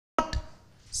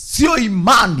sio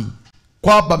imani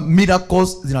kwamba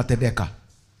miracles zinatendeka.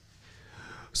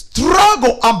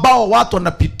 Struggle ambao watu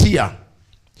wanapitia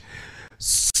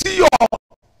sio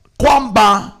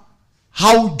kwamba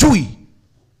haujui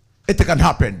it can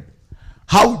happen.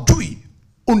 Haujui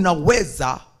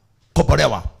unaweza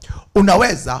kupolewa,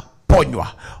 unaweza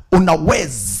ponywa,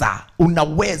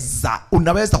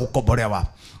 unaweza kukombolewa.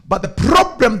 But the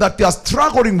problem that you are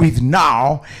struggling with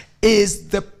now is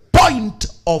the point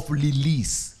of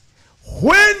release.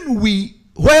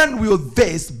 When will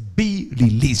this be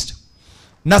released?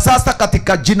 Na sasa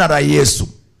katika jina la Yesu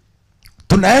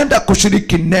tunaenda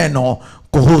kushiriki neno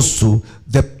kuhusu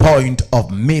the point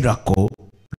of miracle.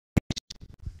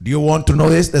 Do you want to know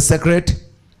this, the secret?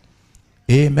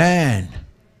 Amen.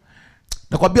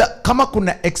 Nakwambia kama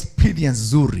kuna experience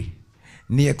zuri,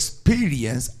 ni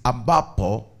experience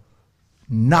ambapo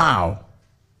now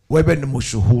wewe ni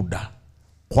mshuhuda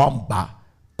kwamba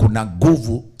kuna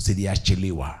nguvu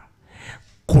ziliachiliwa.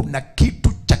 Kuna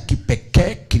kitu cha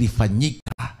kipekee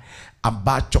kilifanyika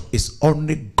ambacho is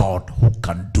only God who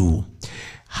can do.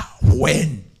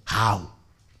 When? How?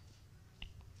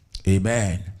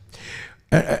 Amen.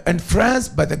 And friends,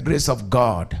 by the grace of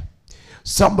God,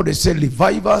 somebody say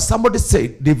revive us. Somebody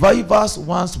say revive us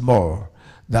once more,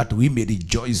 that we may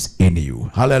rejoice in you.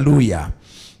 Hallelujah.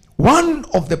 One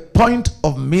of the point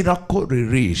of miracle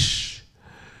release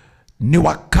ni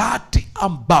wakati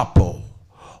ambapo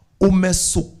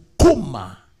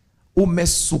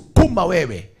umesukuma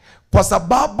wewe kwa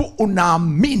sababu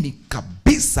unaamini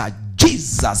kabisa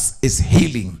Jesus is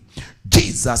healing.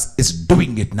 Jesus is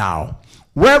doing it now.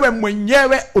 Wewe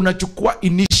mwenyewe unachukua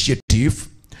initiative.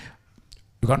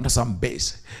 You got some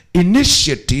base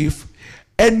initiative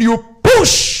and you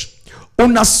push.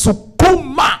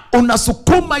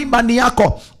 Unasukuma imani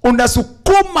yako,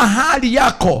 unasukuma hali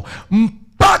yako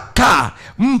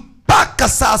mpaka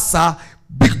sasa,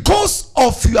 because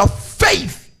of your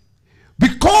faith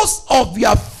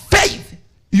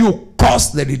you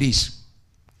cause the release.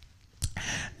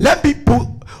 Let me put,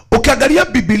 ukiangalia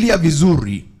Biblia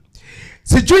vizuri,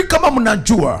 sijui kama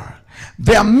mnajua,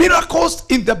 there are miracles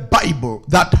in the Bible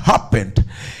that happened.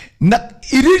 Na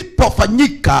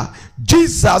ilipofanyika,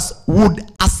 Jesus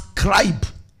would ascribe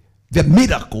the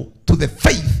miracle to the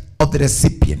faith of the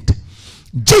recipient.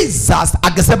 Jesus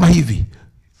akasema hivi,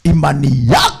 imani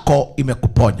yako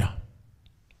imekuponya.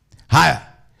 Haya,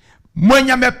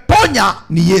 mwenye ameponya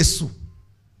ni Yesu.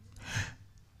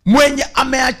 Mwenye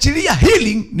ameachilia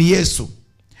healing ni Yesu.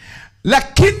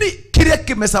 Lakini kile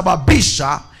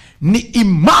kimesababisha ni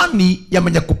imani ya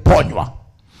mwenye kuponywa.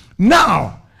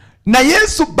 Now, na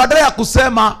Yesu badala ya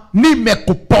kusema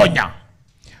nimekuponya,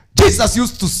 Jesus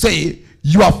used to say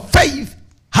your faith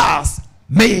has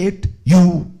made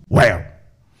you well.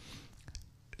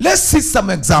 Let's see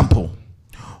some example.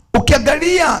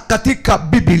 Ukiangalia katika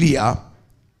Biblia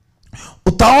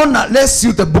utaona, let's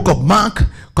use the book of Mark,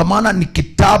 kwa maana ni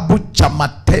kitabu cha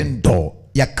matendo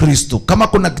ya Kristo. Kama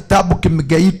kuna kitabu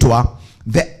kimegeitwa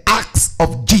The Acts of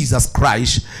Jesus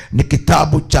Christ, ni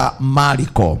kitabu cha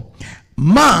Marko.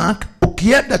 Mark,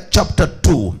 ukienda chapter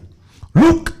 2,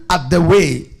 look at the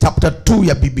way chapter 2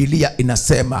 ya Biblia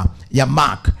inasema ya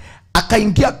Mark.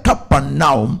 Akaingia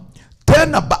Kapernaum,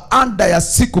 tena baada ya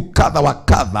siku kadha wa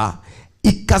kadha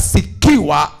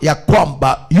ikasikiwa ya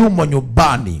kwamba yumo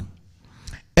nyumbani.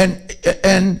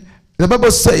 And the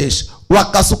Bible says,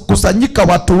 wakakusanyika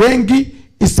watu wengi,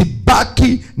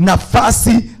 isibaki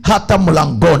nafasi hata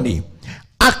mlangoni.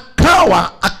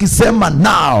 Akawa akisema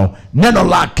nao neno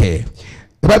lake.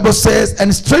 The Bible says,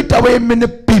 and straight away many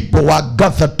people were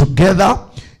gathered together,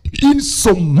 in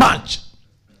so much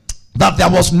that there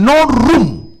was no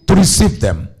room to receive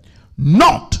them,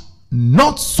 not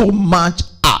so much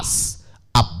as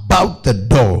about the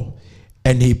door,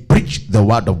 and he preached the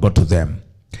word of God to them.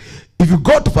 If you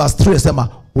go to verse 3, sema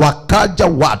wakaja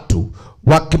watu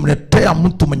wakimletea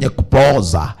mtu mwenye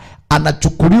kupooza,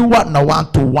 anachukuliwa na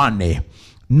watu wane,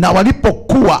 na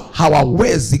walipokuwa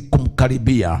hawawezi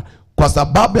kumkaribia kwa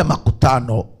sababu ya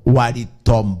makutano,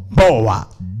 walitomboa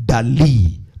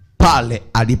dalii pale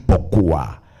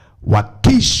alipokuwa.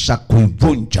 Wakisha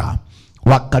kuivunja,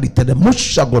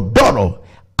 wakaliteremsha godoro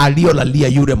aliolalia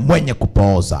yule mwenye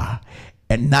kupooza.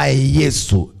 And naye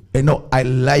Yesu, you know, I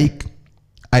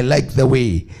like the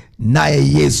way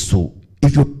naye Yesu,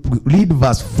 if you read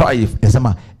verse 5,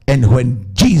 inasema, and when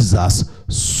Jesus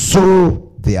saw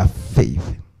their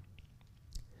faith.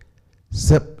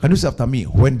 So, can you say after me?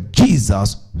 When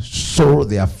Jesus saw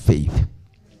their faith.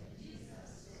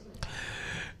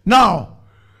 Now,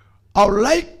 I would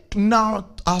like now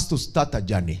us to start a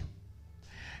journey.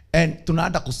 And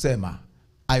tunaenda kusema,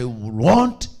 I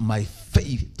want my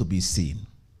faith to be seen.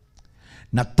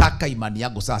 Nataka imani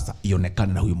yangu sasa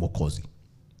ionekane na huyu Mwokozi.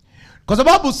 Kwa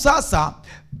sababu sasa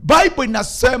Bible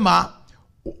inasema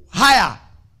haya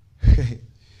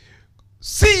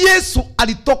si Yesu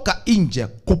alitoka nje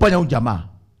kuponya huyu jamaa.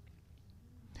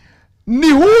 Ni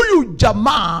huyu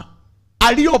jamaa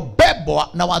aliyobebwa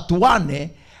na watu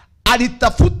wane,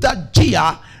 alitafuta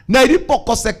njia na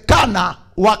ilipokosekana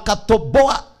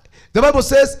wakatoboa. The Bible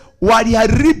says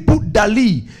waliharibu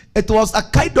dali. It was a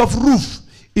kind of roof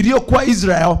iliyokuwa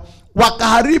Israel,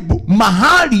 wakaharibu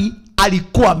mahali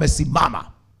alikuwa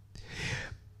amesimama.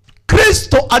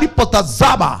 Kristo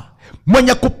alipotazama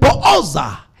mwenye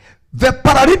kupooza, the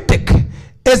paralytic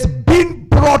is being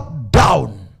brought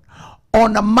down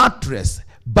on a mattress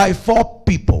by 4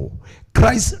 people.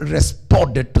 Christ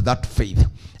responded to that faith,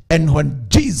 and when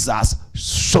Jesus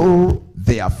saw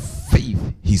their faith,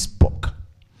 he spoke.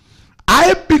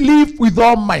 I believe with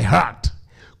all my heart,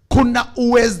 kuna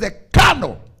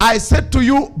uwezekano, I said to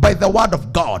you by the word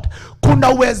of God, kuna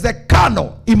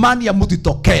uwezekano imani ya mtu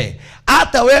itokee.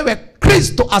 Hata wewe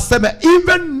Kristo aseme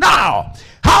even now,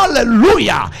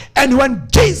 hallelujah. And when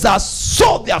Jesus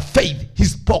saw their faith, he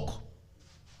spoke.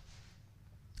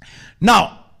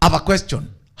 Now, I have a question.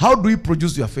 How do you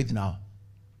produce your faith now?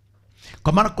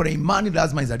 Kwa maana kuna imani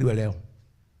lazima izaliwe leo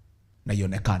na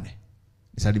ionekane.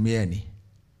 Nisalimieni.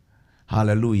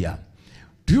 Hallelujah.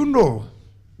 Do you know,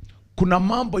 kuna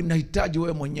mambo inahitaji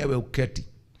wewe mwenyewe uketi.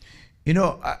 You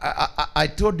know, I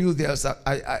told you there's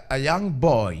a young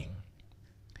boy.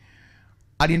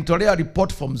 Alinitolea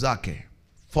report form zake.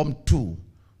 Form 2,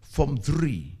 Form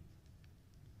 3,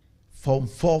 Form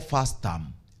 4 first term.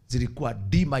 Zilikuwa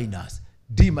D minus,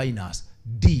 D minus,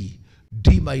 D,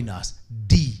 D minus,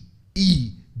 D,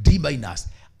 E, D minus.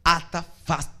 Hata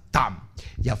first term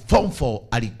ya Form 4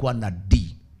 alikuwa na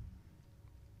D.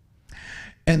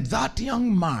 And that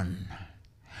young man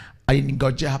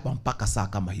aliningojea hapa mpaka saa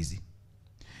kama hizi.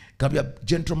 Kabia,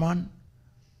 gentleman,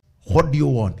 what do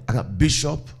you want? Aka,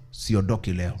 Bishop,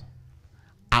 siondoki leo.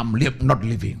 I'm not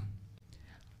leaving.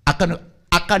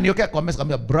 Akaniokea kwa mesa,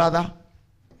 kabia, brother,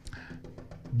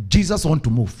 Jesus want to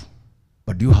move,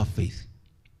 but do you have faith?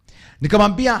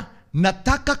 Nikamwambia,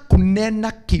 nataka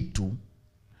kunena kitu,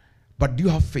 but do you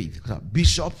have faith?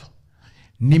 Bishop,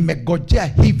 nimegojea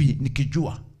hivi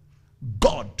nikijua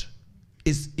God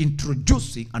is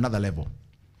introducing another level.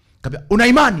 Kabia, una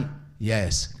imani?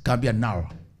 Yes. Kabia, now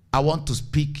I want to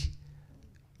speak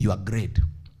your grade.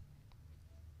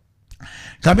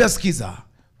 Kabia, sikiza,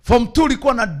 Form 2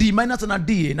 ilikuwa na D minus na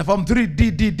D, na Form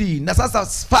 3 D, na sasa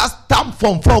first term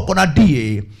Form 4 kuna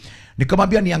D.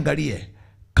 Nikamwambia niangalie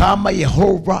kama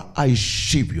Yehova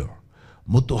aishivyo,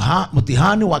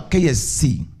 mtihani wa KSC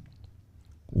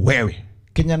wewe,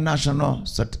 Kenya National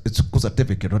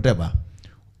Certificate, whatever,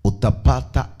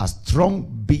 utapata a strong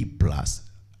B+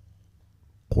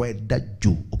 kwenda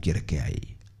juu ukielekea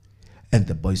hii. And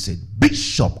the boy said,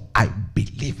 Bishop, I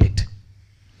believe it.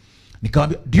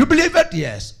 Nikamwambia, do you believe it?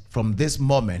 Yes. From this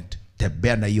moment,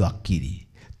 tembea na hiyo akili.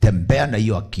 Tembea na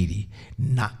hiyo akili.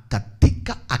 Na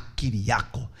katika akili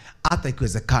yako, hata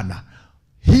ikiwezekana,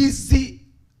 hizi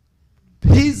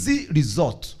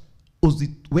result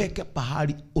uziweke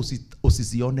pahali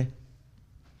usisione.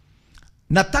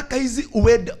 Nataka hizi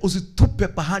uende usitupe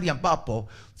pahali ambapo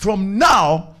from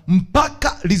now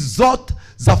mpaka result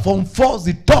za Form 4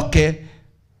 zitoke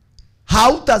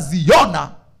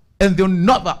hautaziona, and they'll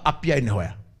never appear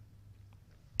anywhere.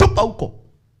 Tupa huko,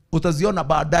 utaziona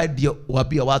baadaye ndio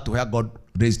waambia watu where God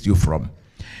raised you from.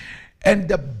 And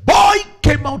the boy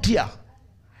came out here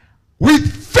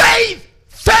with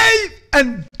faith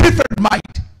and different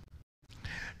mind.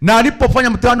 Na alipofanya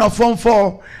mtihani wa Form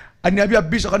 4, aniambia,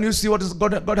 Bishop, can you see what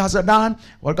God has done?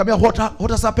 Wakamwambia,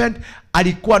 what has happened?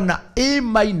 Alikuwa na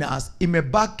A-,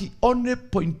 imebaki only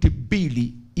point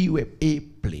mbili iwe A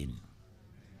plane.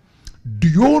 Do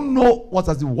you know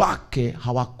wazazi wake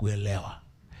hawakuelewa?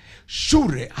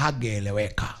 Shule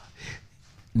hageeleweka,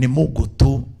 ni Mungu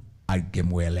tu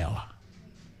angemuelewa.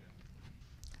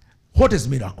 What is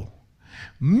miracle?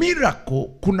 Miracle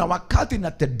kuna wakati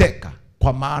natendeka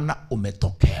kwa maana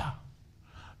umetokea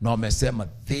na umesema,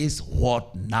 this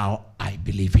what now I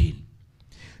believe in.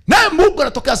 Na Mungu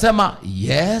anatokea sema,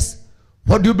 yes,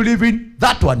 what do you believe in?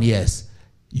 That one, yes.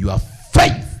 Your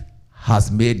faith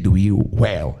has made you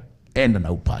well. Enda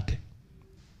na upate.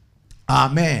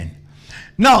 Amen.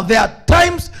 Now there are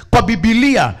times kwa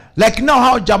Biblia, like now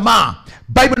how jamaa,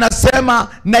 Bible nasema,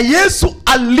 na Yesu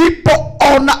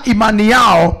alipoona imani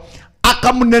yao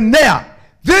akamnenea.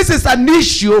 This is an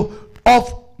issue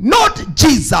of not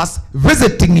Jesus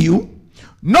visiting you,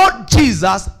 not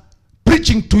Jesus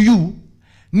preaching to you.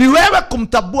 ni wewe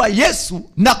kumtabua Yesu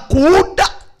na kuunda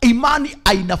imani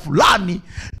aina fulani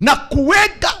na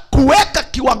kuweka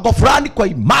kiwango fulani kwa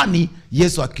imani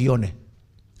Yesu akione.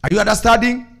 Are you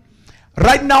understanding?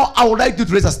 Right now I would like you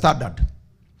to raise a standard.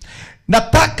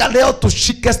 Nataka leo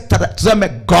tushike standard. Tuseme,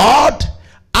 God,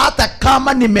 hata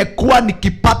kama nimekuwa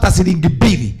nikipata shilingi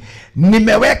 2,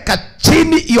 nimeweka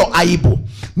chini hiyo aibu.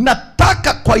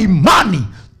 Nataka kwa imani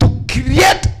to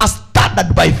create a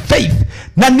standard by faith,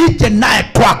 na nije naye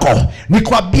kwako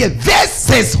nikwambie, this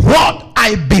is what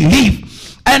I believe.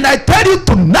 And I tell you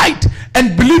tonight,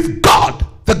 and believe God,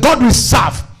 the God we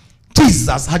serve,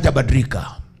 Jesus hajabadilika.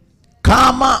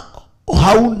 Kama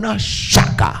hauna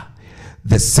shaka,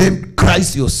 the same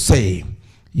Christ you say,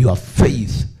 your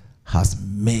faith has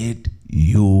made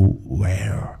you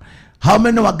well. How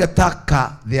many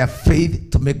wangetaka their faith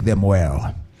to make them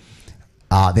well?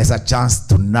 There's a chance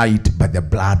tonight by the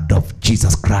blood of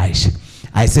Jesus Christ.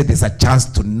 I said there's a chance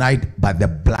tonight by the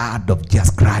blood of Jesus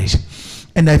Christ.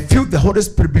 And I feel the Holy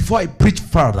Spirit, before I preach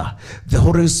further, the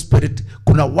Holy Spirit,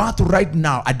 kuna watu right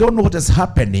now, I don't know what is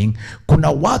happening, kuna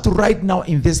watu right now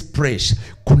in this place,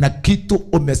 kuna kitu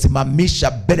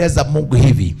umesimamisha mbele za Mungu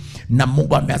hivi, na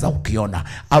Mungu ameanza kukiona.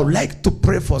 I would like to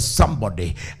pray for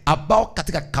somebody about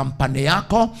katika kampani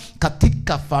yako,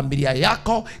 katika familia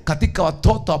yako, katika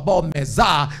watoto ambao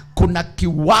umezaa, kuna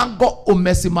kiwango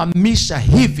umesimamisha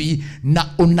hivi na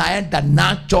unaenda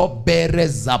nacho mbele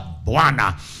za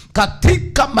Bwana.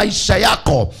 Katika maisha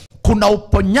yako kuna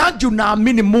uponyaji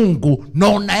unaamini Mungu na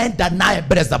unaenda naye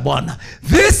mbele za Bwana.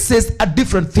 This is a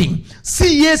different thing.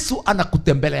 Si Yesu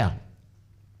anakutembelea,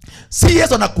 si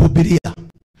Yesu anakuhubiria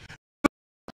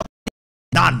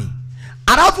nani,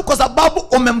 alafu kwa sababu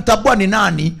umemtabua ni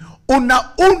nani,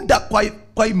 unaunda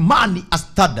kwa imani a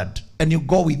standard, and you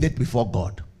go with it before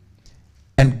God.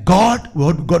 And God,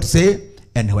 what did God say?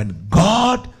 And when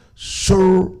God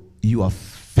saw your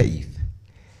faith,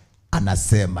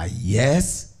 anasema,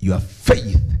 yes, your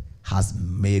faith has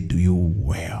made you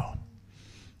well.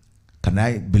 Can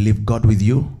I believe God with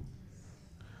you?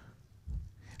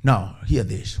 Now, hear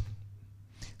this.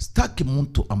 Sitaki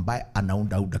mtu ambaye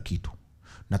anaunda kitu.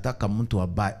 Nataka mtu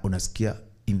ambaye unasikia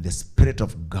in the spirit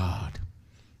of God,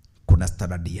 kuna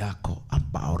standard yako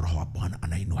ambao Roho wa Bwana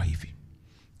anainua hivi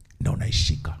na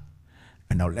unaishika.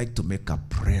 And I would like to make a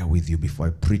prayer with you before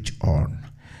I preach on.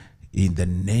 In the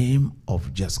name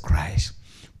of Jesus Christ.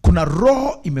 Kuna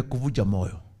roho imekuvuja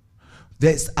moyo.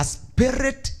 There's a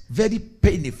spirit very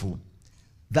painful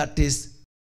that is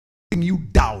putting you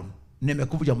down.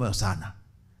 Nimekuvuja moyo sana.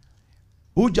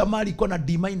 Huyu jamaa alikuwa na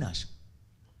D-.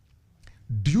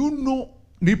 Do you know,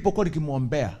 nilipokuwa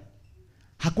nikimwombea,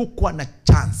 hakukuwa na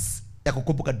chance ya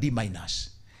kukumbuka D-.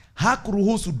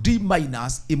 Hakuruhusu D-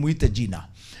 imuite jina,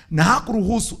 na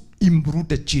hakuruhusu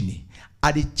imrute chini.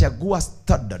 Alichagua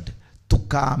standard,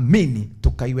 tukaamini,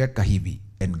 tukaiweka hivi,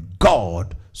 and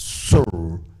God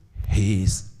saw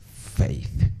his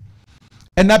faith.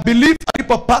 And I believe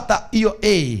alipopata hiyo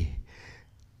A,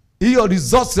 hiyo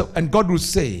results, and God will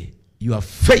say, your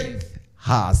faith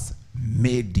has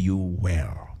made you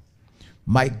well.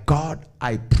 My God,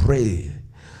 I pray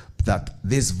that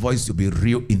this voice will be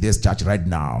real in this church right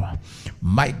now.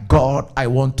 My God, I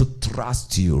want to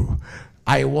trust you.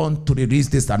 I want to release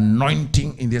this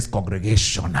anointing in this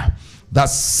congregation, that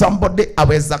somebody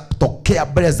aweza kutokea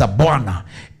mbele za Bwana,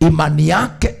 imani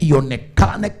yake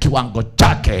ionekane kiwango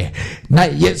chake, na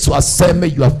Yesu aseme,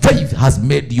 your faith has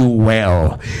made you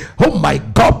well. Oh my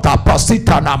God,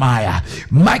 tapasita na maya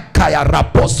makaya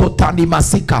raposo tani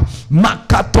masika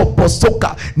makato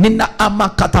posoka nina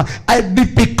amakata. I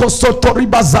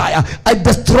ribazaya. I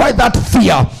destroy that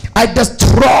fear. I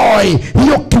destroy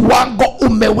hiyo kiwango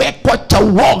umewekwa cha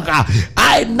uoga.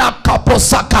 I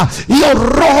nakaposaka hiyo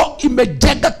roho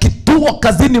imejenga kituo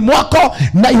kazini mwako,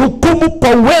 na ihukumu kwa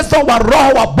uwezo wa Roho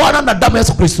wa Bwana na damu ya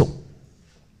Yesu Kristo.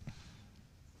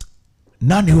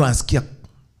 Nani huansikia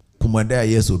kumwendea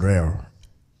Yesu leo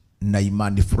na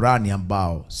imani fulani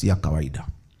ambao si ya kawaida?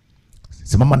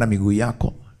 Simama na miguu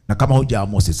yako, na kama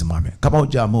hujaamua usisimame. Kama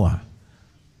hujaamua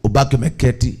ubaki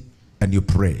umeketi and you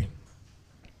pray.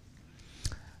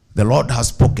 The Lord has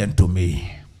spoken to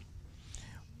me.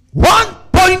 One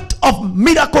point of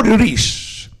miracle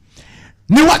release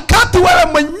ni wakati wewe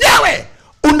mwenyewe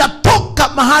unatoka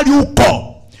mahali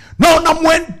huko na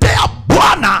unamwendea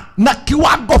Bwana na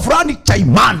kiwango fulani cha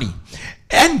imani,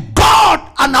 and God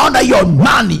anaona hiyo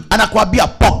imani, anakuambia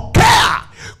pokea,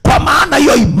 kwa maana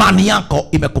hiyo imani yako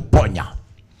imekuponya.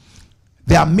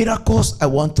 There are miracles I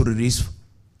want to release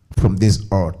from this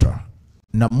altar.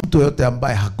 Na mtu yote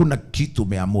ambaye hakuna kitu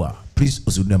umeamua, please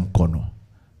usiune mkono.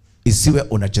 Isiwe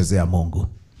unachezea Mungu.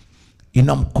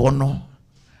 Ina mkono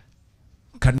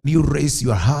Can you raise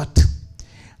your heart?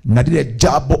 Na lile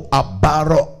jambo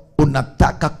ambalo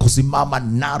unataka kusimama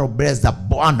nalo mbele za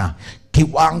Bwana,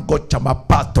 kiwango cha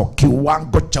mapato,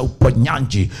 kiwango cha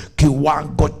uponyaji,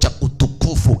 kiwango cha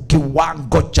utukufu,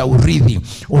 kiwango cha urithi.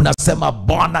 Unasema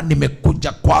Bwana,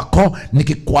 nimekuja kwako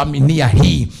nikikuaminia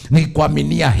hii,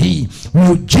 nikikuaminia hii.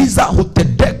 Muujiza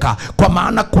hutendeka kwa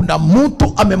maana kuna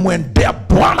mtu amemwendea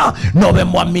Bwana na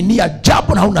amemwaminia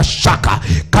jambo na huna shaka.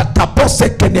 Katapose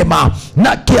kenema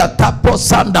na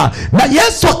kiataposanda, na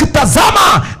Yesu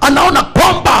akitazama anaona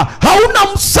kwamba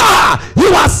hauna msaha.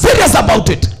 You are serious about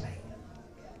it.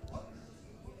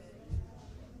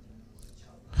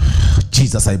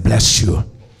 Jesus, I bless you.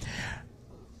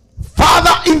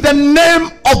 Father, in the name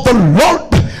of the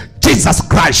Lord Jesus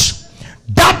Christ,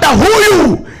 dada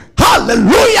huyu,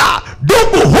 hallelujah,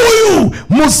 ndugu huyu,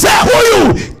 mzee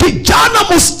huyu, kijana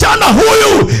msichana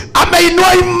huyu,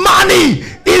 ameinua imani,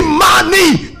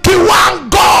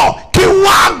 kiwango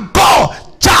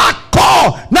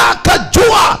chako, na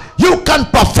akajua you can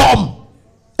perform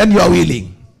and you are willing.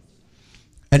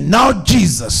 And now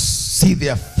Jesus see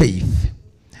their faith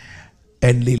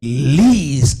and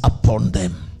release upon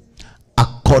them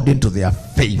according to their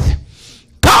faith.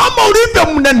 Kama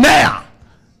ulivyo mnenea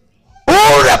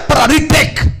ule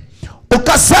paralytic,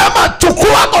 ukasema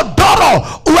chukua godoro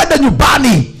uende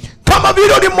nyumbani, kama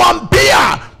vile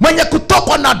ulimwambia mwenye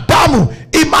kutokwa na damu,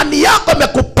 imani yako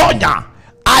imekuponya.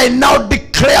 I now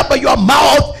declare by your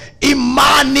mouth,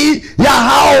 imani ya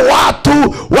hao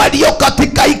watu walio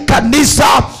katika hii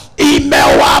kanisa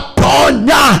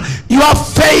imewaponya. Your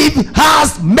faith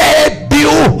has made you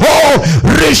whole.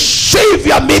 Receive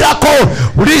your miracle,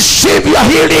 receive your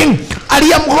healing.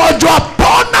 Aliye mgonjwa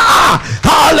pona.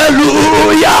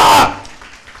 Hallelujah.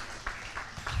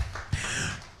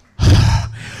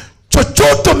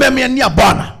 Chochote umeamini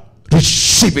Bwana,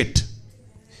 receive it.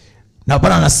 Na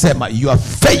Bwana anasema your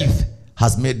faith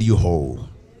has made you whole.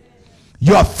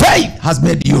 Your faith has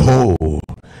made you whole.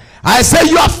 I say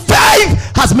your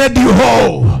faith has made you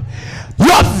whole.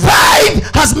 Your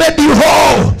faith has made you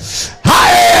whole.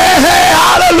 Hey,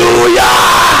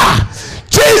 hallelujah.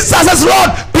 Jesus is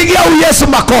Lord. Pigia Yesu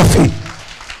makofi.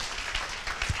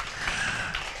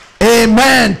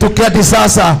 Amen. Tuketi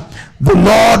sasa. The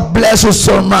Lord bless you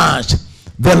so much.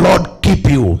 The Lord keep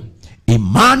you.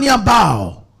 Imani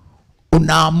ambao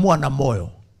unaamua na moyo,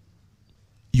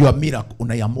 your miracle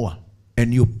unaiamua,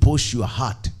 and you push your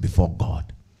heart before God.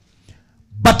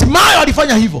 But Mayo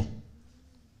alifanya hivyo,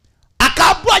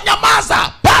 akaambua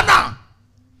nyamaza, pana.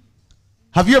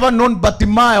 Have you ever known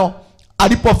Bartimayo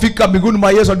alipofika miguuni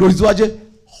mwa Yesu aliulizwaje?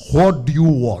 What do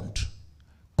you want?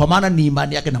 Kwa maana ni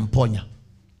imani yake namponya.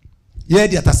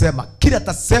 Yeye atasema, kile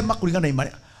atasema kulingana na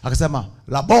imani. Akasema,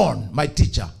 Labon, my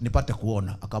teacher, nipate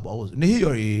kuona. Akaambia, ni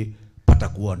hiyo pata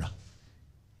kuona.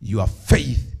 Your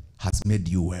faith has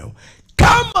made you well.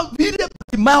 Kama vile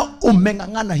Bartimayo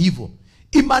umengangana hivyo,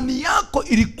 imani yako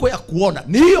ilikuwa ya kuona,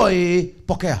 ni hiyo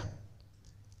pokea.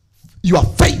 Your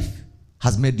faith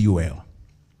has made you well.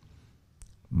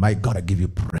 My God, I give you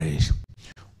praise.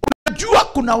 Unajua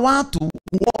kuna watu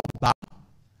huomba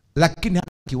lakini hana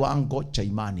kiwango cha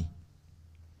imani.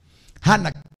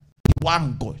 Hana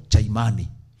kiwango cha imani.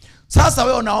 Sasa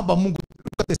wewe unaomba Mungu,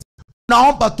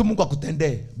 naomba tu Mungu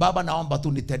akutendee. Baba, naomba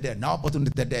tu nitendee, naomba tu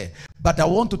nitendee. But I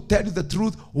want to tell you the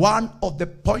truth. One of the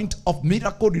point of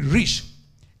miracle release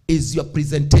is your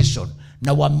presentation.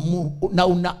 Na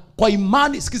kwa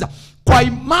imani, sikiza, kwa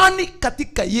imani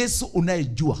katika Yesu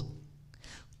unayejua.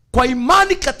 Kwa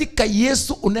imani katika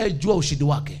Yesu unayejua ushindi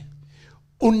wake,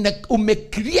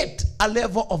 create a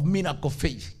level of miracle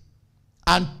faith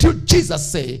until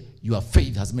Jesus say your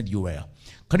faith has made you well.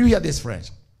 Can you hear this,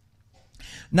 friends?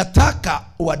 Nataka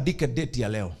uandike date ya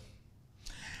leo,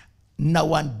 na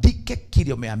uandike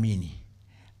kile umeamini,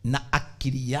 na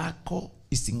akili yako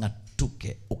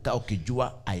isingatuke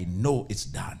ukijua I know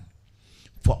it's done,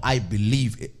 for I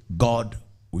believe God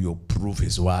will prove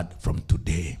his word from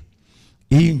today.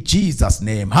 In Jesus'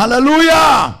 name.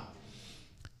 Hallelujah.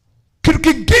 Kitu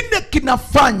kingine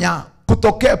kinafanya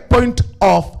kutokea point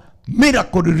of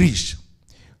miracle release.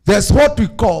 There's what we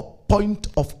call point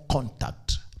of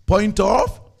contact. Point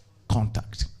of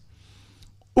contact.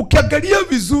 Ukiangalia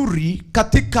vizuri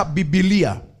katika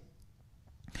Biblia,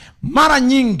 mara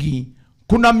nyingi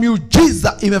kuna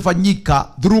miujiza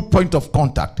imefanyika through point of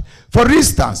contact. For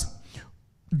instance,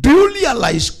 do you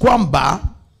realize kwamba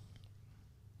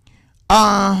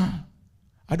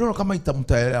I don't know kama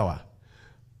itamtaelewa.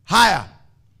 Haya,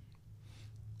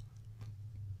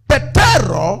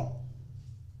 Petero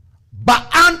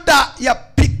baada ya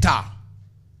Peter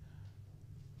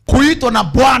kuitwa na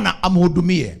Bwana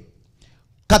amhudumie,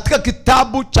 katika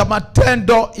kitabu cha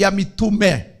Matendo ya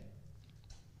Mitume.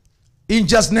 In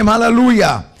Jesus' name,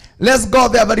 hallelujah. Let's go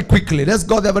there very quickly. Let's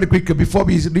go there very quickly before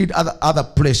we read other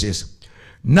places.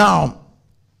 Now,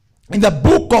 in the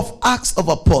book of Acts of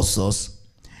Apostles,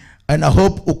 and I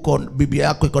hope Biblia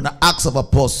yako iko na Acts of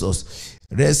Apostles.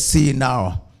 Let's see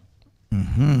now.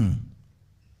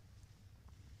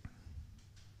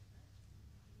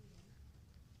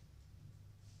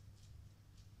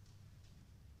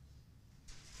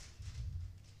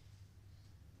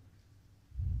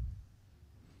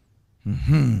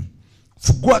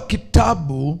 Fungua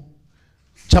kitabu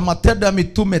cha Matendo ya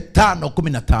Mitume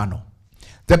 5:15.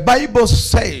 The Bible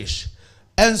says,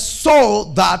 and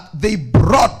so that they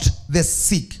brought the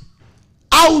sick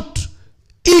out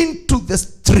into the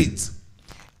streets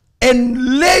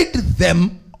and laid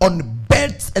them on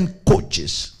beds and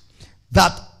couches,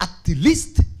 that at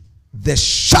least the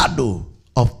shadow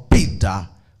of Peter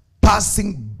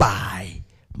passing by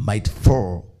might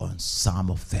fall on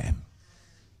some of them.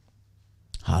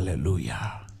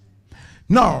 Hallelujah.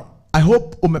 Now, I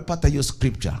hope umepata hiyo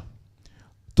scripture.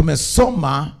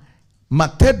 Tumesoma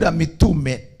Matendo ya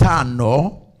Mitume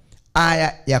 5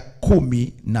 aya ya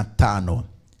 15.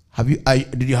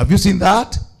 Have you seen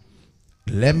that?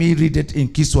 Let me read it in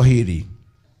Kiswahili.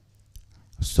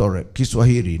 Sorry,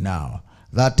 Kiswahili now.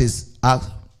 That is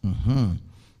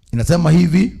inasema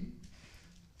hivi: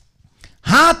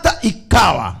 hata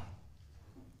ikawa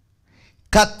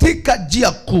katika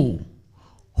njia kuu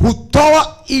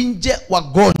hutoa nje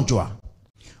wagonjwa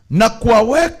na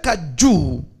kuwaweka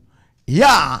juu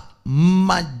ya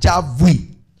majavwi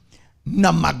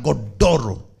na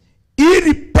magodoro,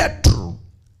 ili Petro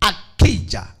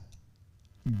akija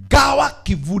gawa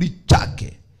kivuli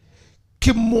chake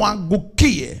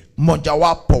kimwangukie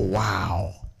mojawapo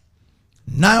wao.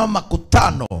 Nayo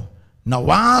makutano na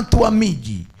watu wa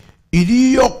miji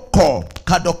iliyoko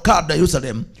kando kando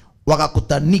Yerusalemu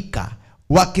wakakutanika,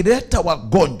 wakileta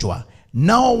wagonjwa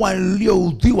nao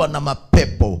walioudhiwa na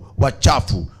mapepo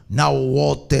wachafu, nao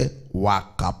wote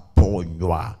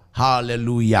wakaponywa.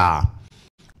 Hallelujah.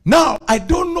 Now, I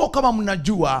don't know kama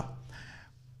mnajua,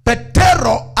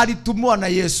 Petero alitumiwa na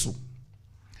Yesu,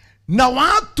 na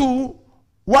watu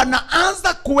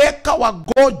wanaanza kuweka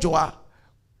wagonjwa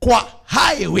kwa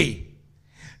highway.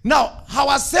 Now,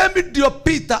 hawasemi ndio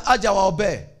Peter aja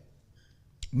waobe.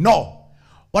 No.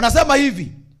 Wanasema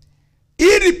hivi: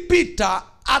 ili Peter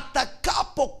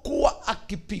atakapokuwa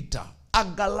akipita,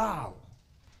 angalau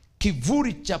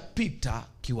kivuli cha Peter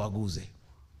kiwaguze.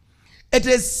 It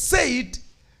is said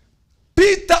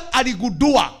Peter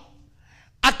aligundua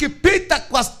akipita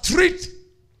kwa street,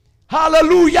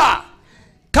 hallelujah,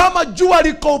 kama jua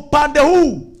liko upande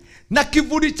huu na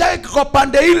kivuli chake kiko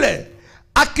pande ile,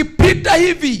 akipita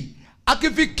hivi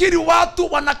akifikiri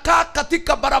watu wanakaa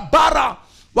katika barabara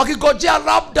wakigojea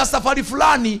labda safari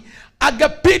fulani,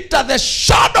 agepita, the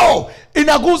shadow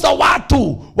inaguza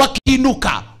watu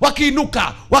wakiinuka.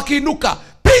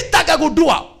 Peter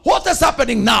akagundua, what is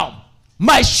happening now?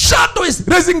 My shadow is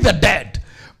raising the dead.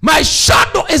 My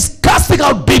shadow is casting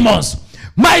out demons.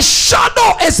 My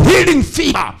shadow is healing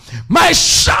fever. My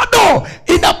shadow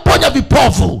inaponya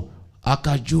vipofu.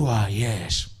 Akajua,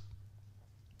 yes,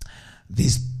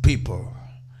 these people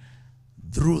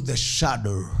through the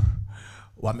shadow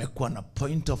wamekuwa na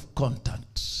point of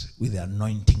contact with the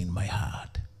anointing in my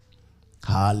heart.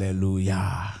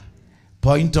 Hallelujah.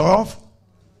 Point of.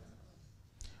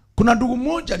 Kuna ndugu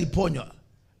mmoja aliponywa,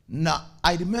 na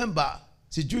I remember,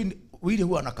 sijui Willy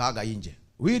huwa anakaaga nje.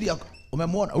 Willy,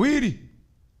 umemwona Willy?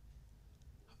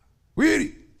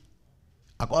 Willy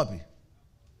ako wapi?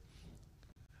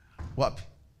 Wapi?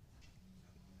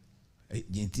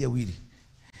 Jintia Willy.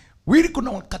 Willy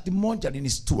kuna wakati mmoja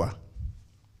alinistua.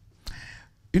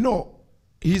 You know,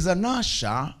 he's an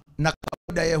usher, na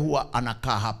kawaida yeye huwa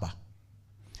anakaa hapa.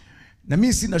 Na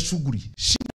mimi sina shughuli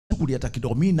hata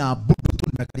kidogo, mimi naabudu tu,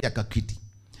 nimekalia kakiti.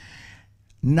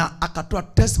 Na akatoa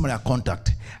testimony ya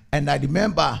contact. And I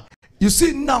remember, you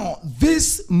see now,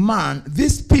 this man,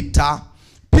 this Peter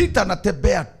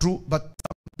anatembea tu, but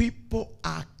some people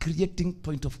are creating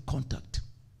point of contact.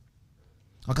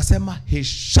 Wakasema his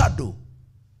shadow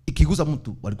ikiguza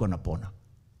mtu walikuwa napona.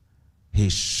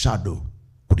 His shadow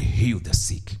could heal the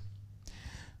sick.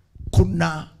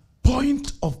 Kuna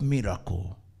point of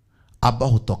miracle ambao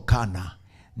hutokana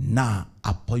na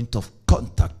a point of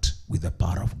contact with the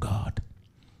power of God.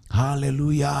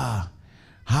 Hallelujah.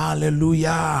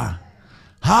 Hallelujah.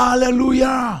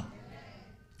 Hallelujah.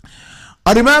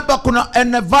 I remember kuna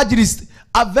an evangelist,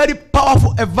 a very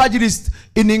powerful evangelist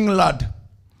in England.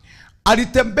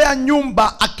 Alitembea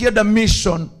nyumba akienda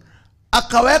mission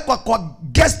akawekwa kwa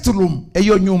guest room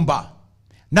hiyo nyumba,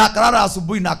 na akalala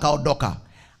asubuhi na akaondoka.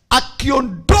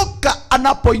 Akiondoka,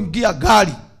 anapoingia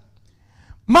gari,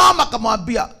 mama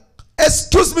akamwambia,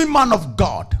 excuse me man of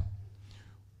God,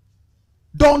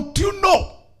 don't you know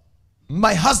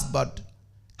my husband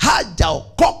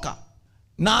hajaokoka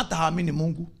na hata haamini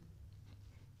Mungu?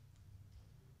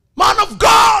 Man of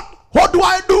God, what do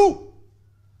I do?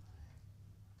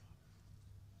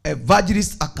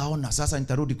 Evangelist akaona sasa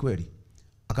nitarudi kweli,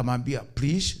 akamwambia,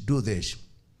 please do this.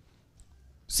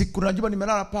 Siku najua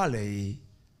nimelala pale,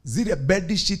 zile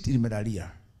bed sheet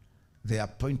nimelalia,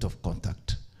 their point of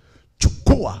contact,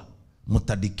 chukua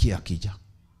mtadikia akija.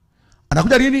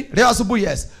 Anakuja lini? Leo asubuhi.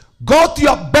 Yes, go to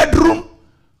your bedroom,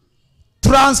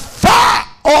 transfer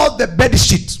all the bed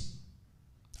sheet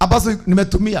ambazo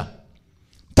nimetumia,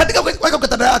 tandika kwa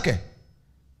kitanda yake.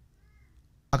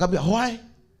 Akambia, why?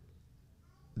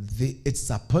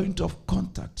 It's a point of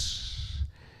contact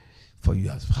for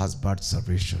your husband's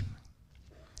salvation.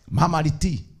 Mama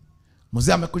alitii.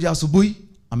 Mzee amekuja asubuhi,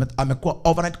 amekuwa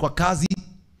overnight kwa kazi.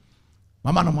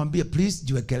 Mama anamwambia, please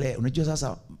jiwekelee. Unajua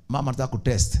sasa mama anataka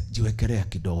kutest, jiwekelee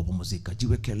kidogo pumzika,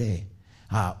 jiwekelee.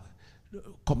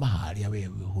 Koma hali ya wewe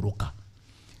huruka.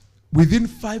 Within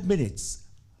 5 minutes,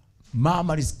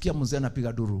 mama alisikia mzee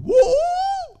anapiga duru.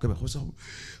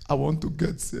 I want to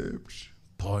get saved.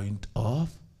 Point of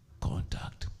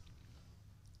contact.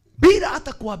 Bila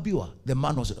hata kuambiwa, the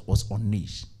man was on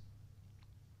knees.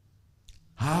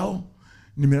 How?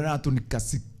 Nimelala tu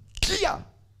nikasikia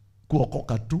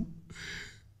kuokoka tu.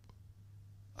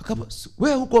 Akaba,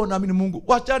 wewe huko unaamini Mungu?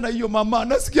 Wachana hiyo mama,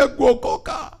 nasikia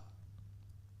kuokoka.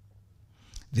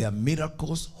 There are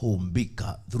miracles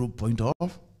humbika through point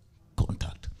of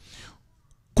contact.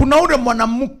 Kuna ule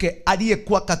mwanamke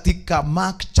aliyekuwa katika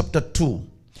Mark chapter 2.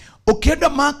 Ukienda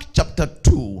Mark chapter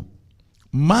 2,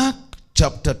 Mark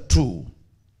chapter 2,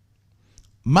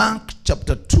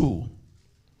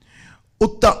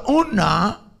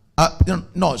 utaona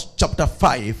chapter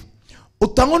 5,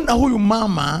 utaona huyu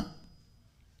mama,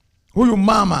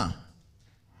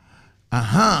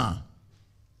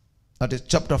 that is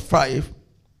chapter 5.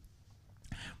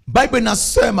 Bible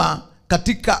inasema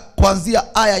katika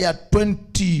kuanzia aya ya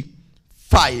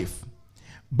 25,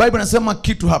 Bible inasema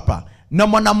kitu hapa, na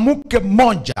mwanamke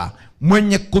mmoja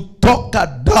mwenye kutoka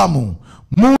damu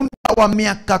muda wa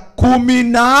miaka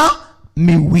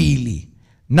 12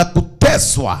 na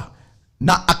kuteswa,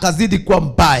 na akazidi kuwa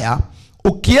mbaya.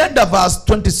 Ukienda verse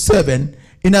 27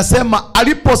 inasema,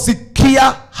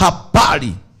 aliposikia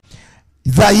habari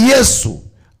za Yesu,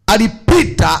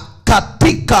 alipita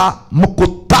katika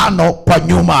mkutano kwa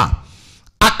nyuma,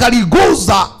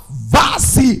 akaliguza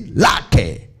vazi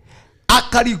lake.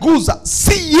 Akaliguza.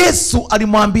 Si Yesu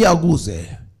alimwambia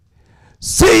aguze,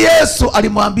 si Yesu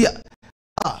alimwambia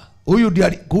huyu ndiye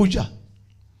alikuja.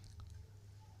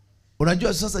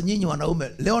 Unajua sasa nyinyi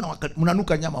wanaume leo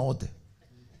mnanuka nyama wote.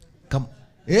 Kama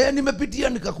nimepitia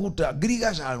nikakuta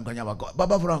griga shanuka nyama,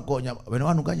 baba Franco nyama, wewe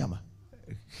wanuka nyama.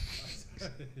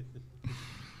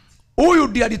 Huyu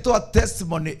ndiye alitoa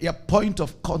testimony ya point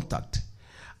of contact.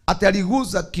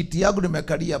 Ataliguza kiti yangu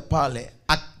nimekalia pale,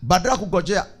 badala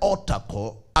kugojea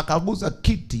otako, akaguza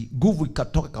kiti, nguvu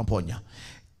ikatoka kamponya.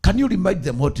 Can you remind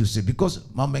them what you say? Because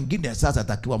mambo mengine sasa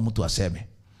atakiwa mtu aseme.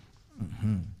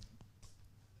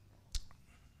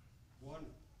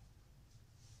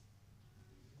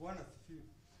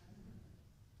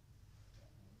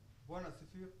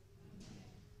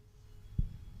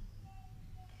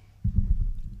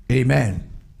 Amen.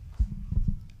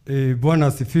 Bwana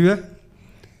asifiwe.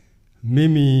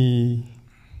 Mimi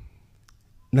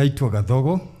naitwa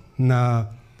Gathogo, na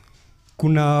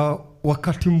kuna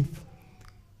wakati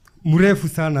mrefu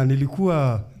sana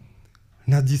nilikuwa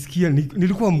najisikia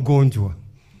nilikuwa mgonjwa,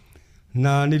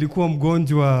 na nilikuwa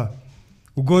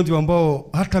ugonjwa ambao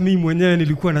hata mimi mwenyewe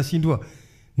nilikuwa nashindwa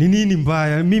ni nini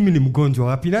mbaya, mimi ni mgonjwa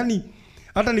wapi? Nani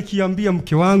hata nikiambia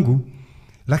mke wangu,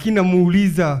 lakini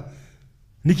namuuliza,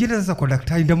 nikienda sasa kwa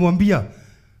daktari ndamwambia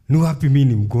ni wapi mimi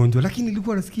ni mgonjwa. Lakini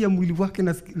nilikuwa nasikia mwili wake,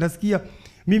 nasikia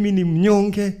mimi ni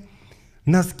mnyonge,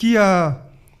 nasikia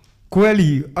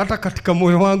kweli hata katika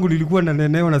moyo wangu nilikuwa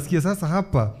nanenewa, nasikia sasa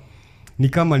hapa ni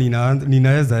kama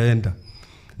ninaweza enda.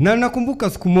 Na nakumbuka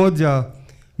siku moja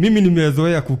mimi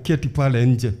nimezoea kuketi pale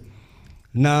nje,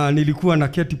 na nilikuwa na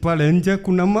keti pale nje.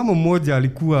 Kuna mama mmoja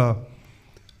alikuwa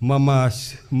mama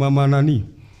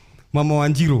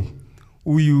Wanjiro,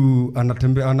 huyu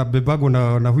anabebago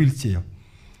na wheelchair.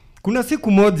 Kuna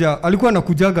siku moja alikuwa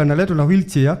anakujaga analetwa na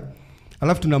wheelchair,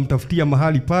 alafu tunamtafutia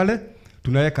mahali pale,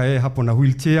 tunaweka yeye hapo na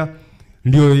wheelchair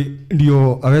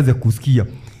ndio aweze kusikia.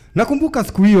 Nakumbuka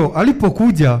siku hiyo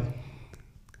alipokuja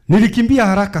nilikimbia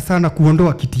haraka sana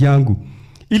kuondoa kiti yangu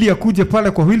ili akuje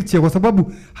pale kwa wheelchair, kwa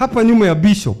sababu hapa nyuma ya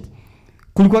bishop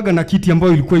kulikuwa na kiti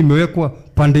ambayo ilikuwa imewekwa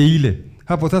pande ile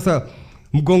hapo. Sasa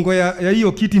mgongo ya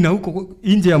hiyo kiti na huko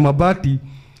nje ya mabati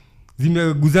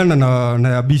zimeguzana na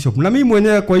ya bishop na mimi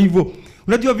mwenyewe. Kwa hivyo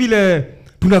unajua vile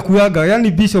tunakuaga,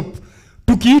 yani bishop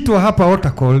tukiitwa hapa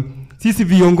Otacall, sisi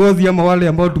viongozi ama wale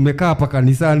ambao tumekaa hapa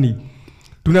kanisani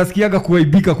tunasikiaga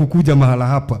kuaibika kukuja mahala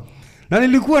hapa. Na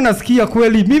nilikuwa nasikia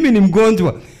kweli mimi ni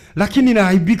mgonjwa, lakini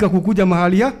naaibika kukuja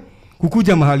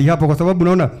mahali hapa, kwa sababu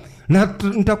naona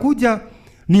nitakuja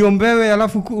niombewe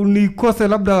alafu nikose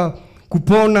labda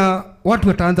kupona, watu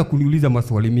wataanza kuniuliza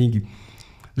maswali mingi.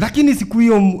 Lakini siku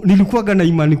hiyo nilikuwa na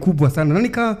imani kubwa sana, na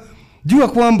nikajua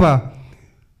kwamba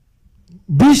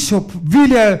bishop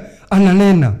vile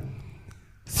ananena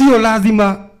sio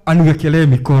lazima aniwekelee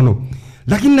mikono,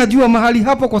 lakini najua mahali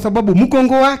hapo, kwa sababu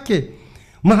mgongo wake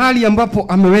mahali ambapo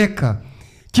ameweka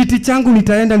kiti changu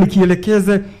nitaenda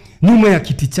nikielekeze nyuma ya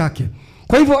kiti chake.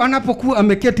 Kwa hivyo anapokuwa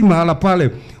ameketi mahala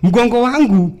pale, mgongo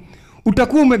wangu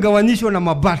utakuwa umegawanyishwa na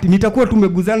mabati, nitakuwa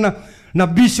tumeguzana na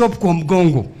bishop kwa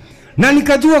mgongo. Na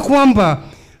nikajua kwamba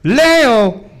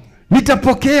leo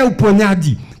nitapokea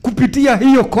uponyaji kupitia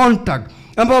hiyo contact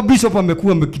ambayo bishop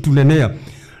amekuwa amekitunenea.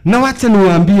 Na wacha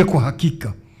niwaambie kwa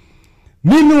hakika,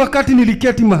 mimi wakati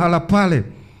niliketi mahala pale,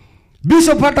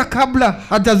 bishop hata kabla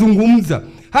hajazungumza,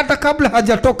 hata kabla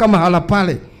hajatoka mahala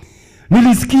pale,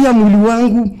 nilisikia mwili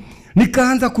wangu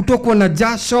nikaanza kutokwa na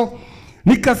jasho,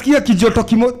 nikasikia kijoto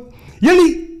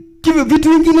yani vitu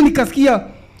vingine, nikasikia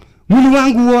mwili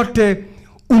wangu wote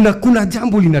kuna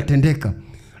jambo linatendeka.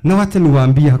 Na wacha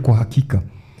niwaambie kwa hakika,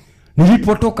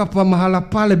 nilipotoka pa mahala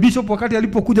pale, bishop wakati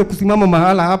alipokuja kusimama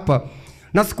mahala hapa,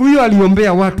 na siku hiyo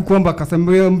aliombea watu kwamba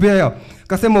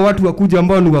akasema watu wakuja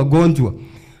ambao ni wagonjwa,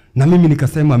 na mimi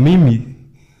nikasema mimi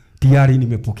tayari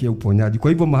nimepokea uponyaji.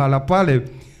 Kwa hivyo mahala pale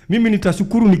mimi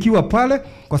nitashukuru nikiwa pale,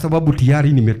 kwa sababu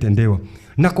tayari nimetendewa.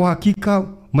 Na kwa hakika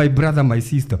my brother, my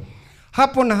sister,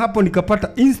 hapo na hapo nikapata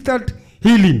instant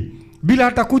healing bila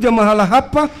hata kuja mahala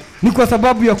hapa. Ni kwa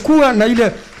sababu ya kuwa na ile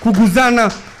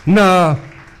kuguzana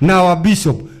na wa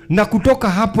bishop, na kutoka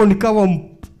hapo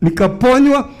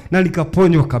nikaponywa na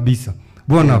nikaponywa kabisa.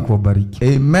 Bwana akubariki.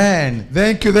 Amen.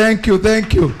 Thank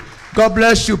you. God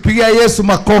bless you. Pigia Yesu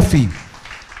makofi.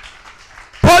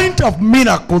 Point of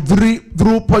miracle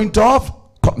through point of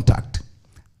contact.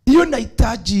 Hiyo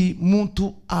nahitaji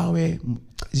mtu awe,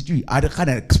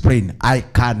 I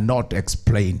cannot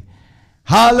explain.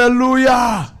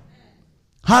 Hallelujah.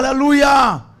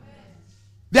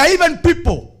 There are even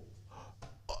people,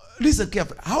 listen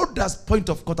carefully, how does point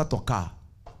of contact occur?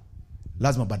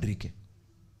 Lazima badilike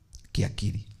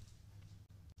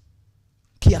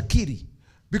kiakili,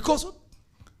 because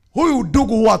huyu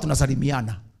ndugu huwa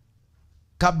tunasalimiana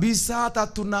kabisa, hata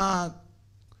tuna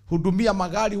hudumia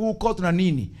magari huko tuna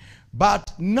nini, but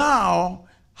now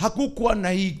hakukuwa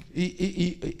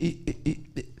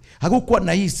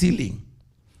na hii ceiling.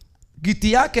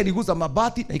 Giti yake iliguza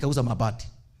mabati na ikaguza mabati,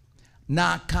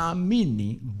 na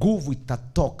akaamini nguvu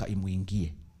itatoka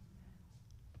imuingie.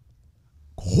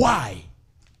 Why?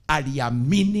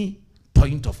 Aliamini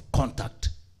point of contact.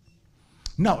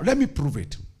 Now let me prove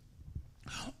it.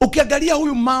 Ukiangalia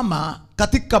huyu mama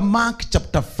katika Mark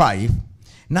chapter 5,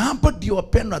 na hapo ndio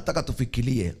wapendwa nataka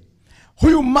tufikirie.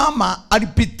 Huyu mama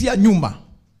alipitia nyuma,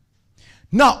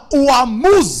 na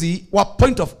uamuzi wa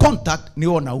point of contact ni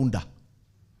unaunda.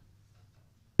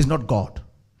 It's not God.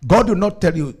 God will not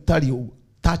tell you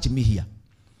touch me here.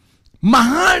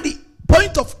 Mahali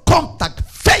point of contact,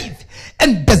 faith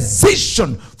and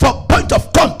decision for point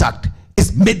of contact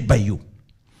is made by you.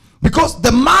 Because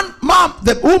the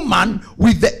woman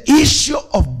with the issue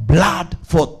of blood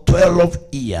for 12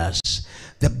 years,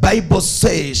 the Bible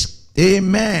says,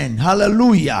 amen,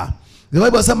 hallelujah. The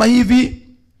Bible says hivi,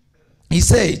 he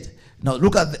said, now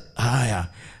look at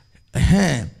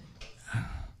the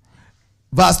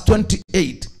verse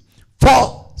 28.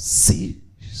 For she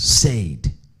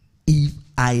said, if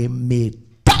I may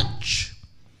touch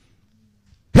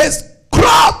his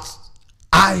clothes,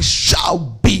 I shall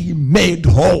be made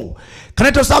whole. Can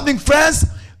I tell something, friends?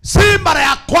 Si mara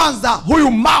ya kwanza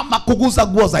huyu mama kuguza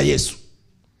nguo za Yesu.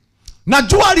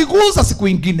 Najua aliguza siku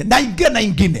ingine na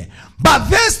ingine, but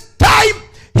this time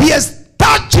he is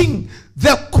touching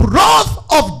the cloth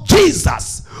of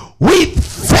Jesus with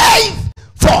faith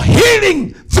for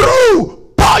healing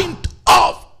through point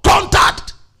of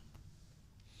contact.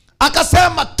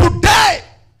 Akasema, today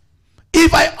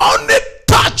if I only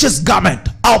touch his garment,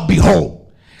 I'll be whole.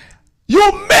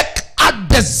 You make a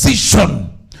decision.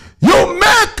 You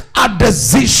make a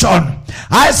decision.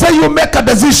 I say you make a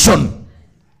decision.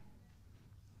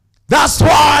 That's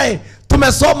why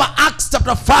tumesoma Acts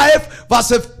chapter 5 verse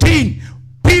 15.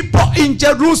 People in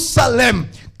Jerusalem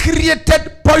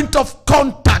created point of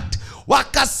contact.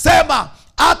 Wakasema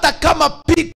hata kama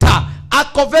Peter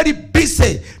ako very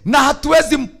busy na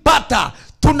hatuwezi mpata,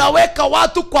 tunaweka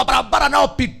watu kwa barabara nao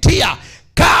pitia,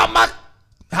 kama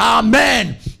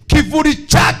amen kivuli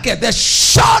chake, the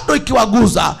shadow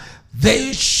ikiwaguza,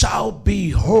 they shall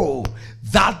be whole.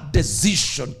 That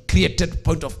decision created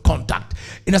point of contact.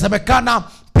 Inasemekana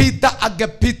Peter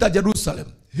agepita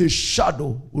Jerusalem, his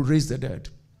shadow will raise the dead.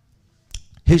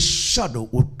 His shadow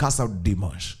will cast out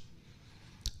demons.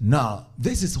 Now,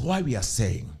 this is why we are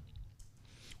saying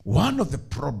one of the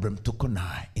problem tuko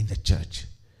nayo in the church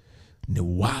ni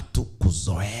watu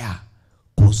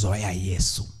kuzoea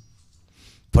Yesu.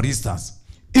 For instance,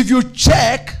 if you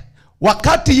check,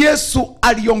 wakati Yesu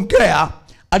aliongea,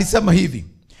 alisema hivi.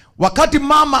 Wakati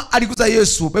mama aliguza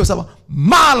Yesu, Biblia inasema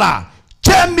mara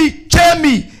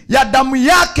chemi ya damu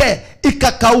yake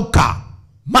ikakauka.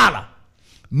 Mara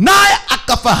naye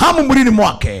akafahamu mwilini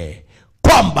mwake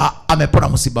kwamba amepona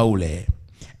msiba ule.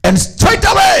 And straight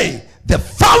away the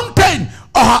fountain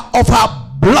of her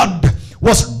blood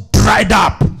was dried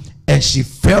up, and she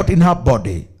felt in her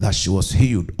body that she was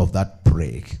healed of that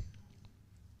plague.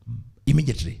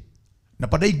 Immediately. Na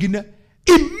pada ingine,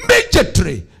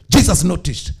 immediately Jesus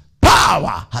noticed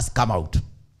power has come out.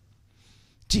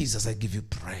 Jesus, I give you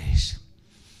praise.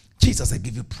 Jesus, I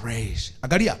give you praise.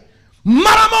 Angalia,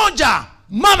 mara moja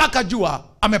mama kajua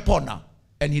amepona,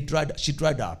 and she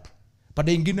dried up.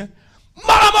 Pada ingine,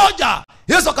 mara moja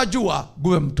Yesu akajua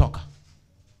nguvu mtoka.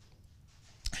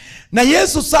 Na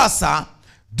Yesu sasa,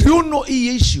 do you know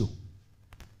hii issue?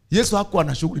 Yesu hakuwa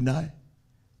na shughuli naye.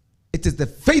 It is the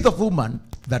faith of woman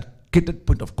that created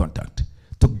point of contact.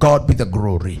 To God be the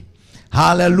glory.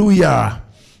 Hallelujah.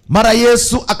 Mara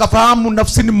Yesu akafahamu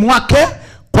nafsini mwake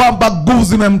kwamba nguvu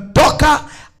zimemtoka,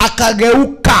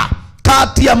 akageuka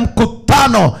kati ya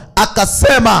mkutano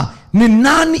akasema, ni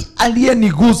nani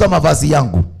aliyeniguza mavazi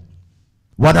yangu?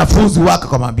 Wanafunzi wake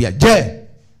akamwambia, je,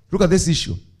 look at this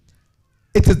issue.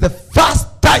 It is the first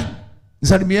time,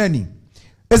 nisalimieni,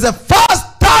 it's the first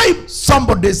time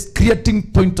somebody is creating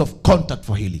point of contact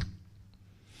for healing.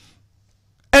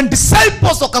 And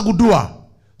disciples wakagundua,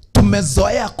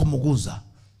 tumezoea kumuguza.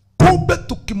 Kumbe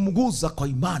tukimuguza kwa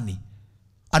imani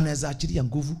anaweza achilia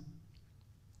nguvu.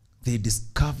 They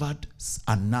discovered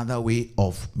another way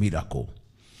of miracle.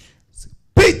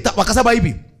 Peter wakasema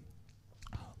hivi,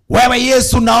 wewe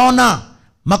Yesu, naona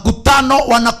makutano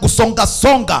wanakusonga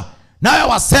songa, nawe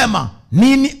wasema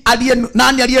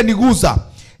nani aliyeniguza?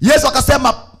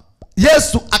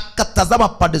 Yesu akatazama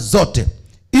pande zote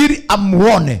ili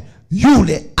amuone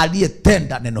yule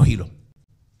aliyetenda neno hilo.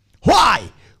 Why?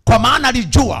 Kwa maana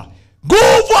alijua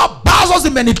nguvu ambazo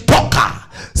zimenitoka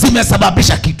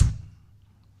zimesababisha kitu.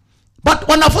 But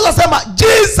wanafunzi wasema,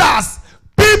 Jesus,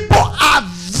 people are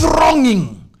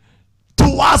thronging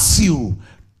towards you,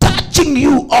 touching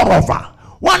you all over.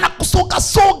 Wanakusoga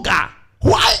soga.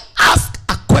 Why ask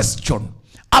a question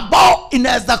about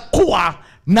inaweza kuwa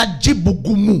na jibu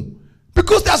gumu?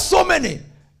 Because there are so many.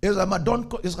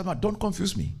 Don't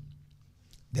confuse me.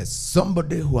 There's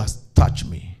somebody who has touched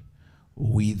me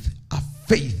with a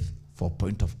faith for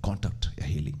point of contact ya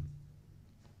healing.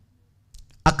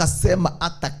 Akasema,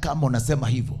 hata kama unasema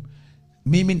hivyo,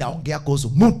 mimi naongea kuhusu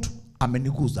mtu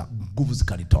ameniguza, nguvu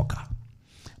zikanitoka.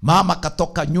 Mama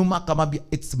katoka nyuma akamwambia,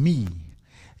 it's me.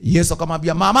 Yesu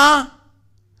akamwambia, mama,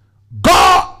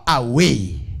 go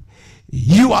away.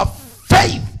 Your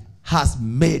faith has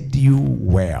made you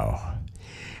well.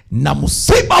 Na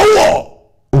msiba huo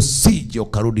usije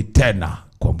ukarudi tena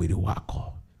kwa mwili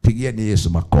wako. Pigieni Yesu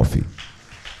makofi.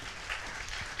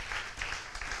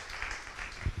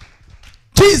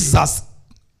 Jesus,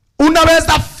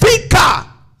 unaweza fika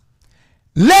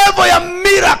level ya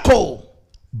miracle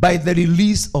by the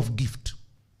release of gift.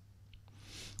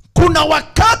 Kuna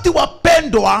wakati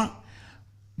wapendwa,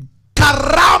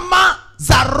 karama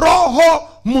za Roho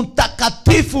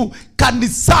Mtakatifu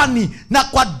kanisani na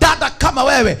kwa dada kama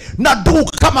wewe na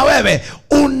ndugu kama wewe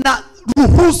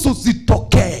unaruhusu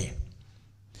zitokee.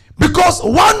 Because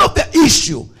one of the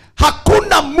issue,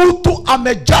 hakuna mtu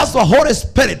amejazwa Holy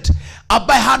Spirit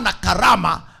ambaye hana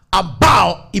karama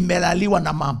ambao imelaliwa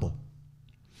na mambo.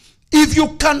 If you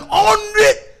can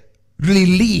only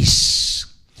release.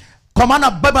 Kwa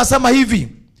maana Biblia inasema hivi,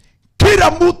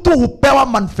 kila mtu hupewa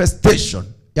manifestation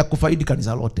ya kufaidi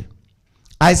kanisa lote.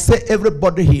 I say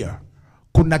everybody here,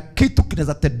 kuna kitu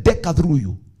kinaweza tendeka through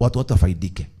you, watu wote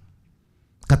wafaidike.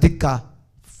 Katika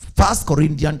 1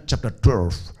 Corinthians chapter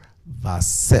 12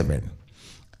 verse 7.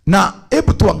 Na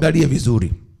hebu tuangalie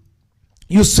vizuri.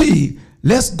 You see,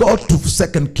 let's go to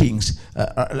 2 Kings.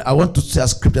 I want to say a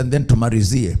script and then to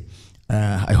Marizie.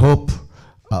 I hope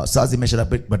Sazi mentioned a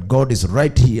bit, but God is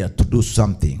right here to do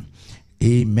something.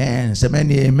 Amen.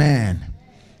 Semeni amen.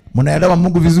 Munaelewa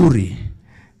Mungu vizuri.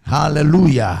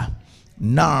 Hallelujah.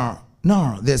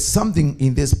 Now, there's something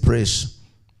in this praise.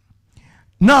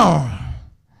 Now,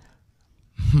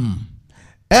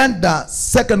 and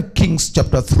 2 Kings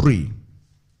chapter 3.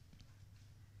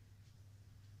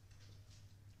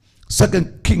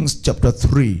 2 Kings chapter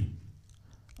 3.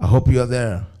 I hope you are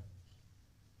there.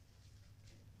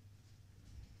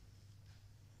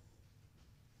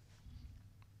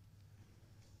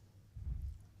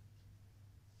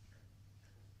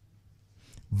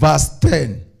 Verse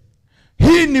 10.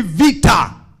 Hii ni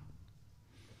vita.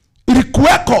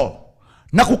 Ilikuweko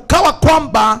na kukawa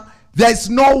kwamba there is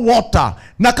no water.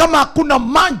 Na kama hakuna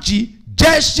maji,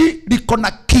 jeshi liko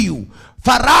na kiu.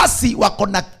 Farasi wako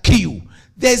na kiu.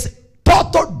 There is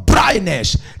total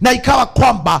dryness. Na ikawa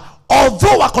kwamba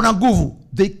although wako na nguvu,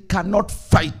 they cannot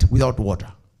fight without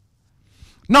water.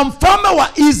 Na mfalme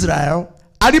wa Israel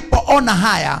alipoona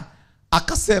haya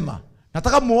akasema,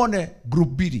 nataka muone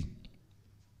group mbili.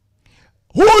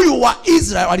 Huyu wa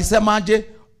Israel alisemaje?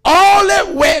 Ole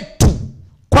wetu,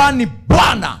 kwani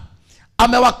Bwana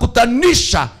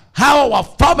amewakutanisha hawa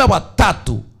wafalme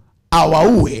watatu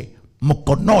awaue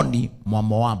mkononi mwa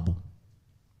Moabu.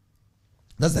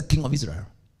 That's the king of Israel.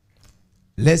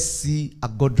 Let's see a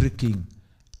godly king.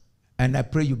 And I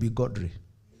pray you be godly.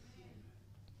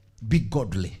 Be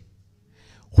godly.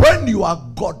 When you are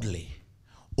godly,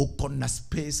 uko na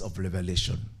space of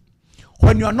revelation.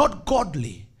 When you are not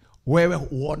godly, wewe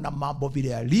huona mambo vile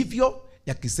yalivyo,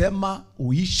 yakisema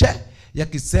uishe,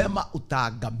 yakisema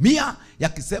utaagamia,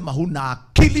 yakisema huna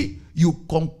akili. You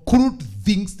conclude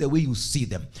things the way you see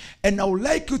them. And I would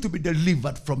like you to be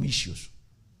delivered from issues.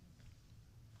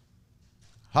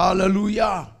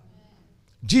 Hallelujah.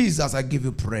 Jesus, I give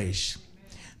you praise.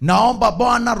 Naomba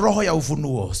Bwana roho ya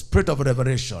ufunuo, spirit of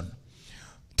revelation.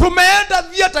 Tumeenda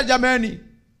vieta jameni.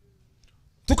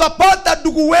 Tukapata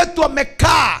ndugu wetu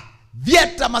wamekaa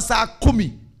vieta masaa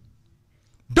 10.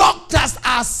 Doctors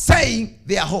are saying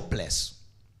they are hopeless.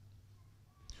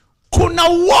 Kuna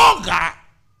uoga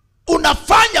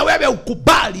unafanya wewe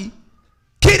ukubali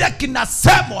kile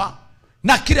kinasemwa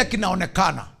na kile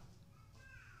kinaonekana.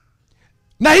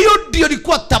 Na hiyo ndio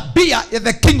ilikuwa tabia ya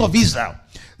the king of Israel.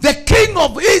 The king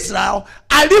of Israel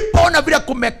alipoona vile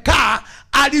kumekaa,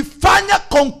 alifanya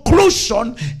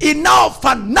conclusion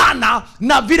inaofanana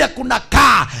na vile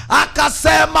kunakaa.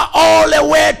 Akasema ole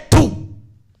wetu,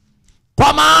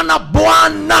 kwa maana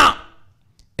Bwana,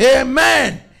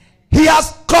 amen, he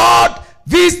has called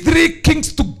these three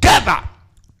kings together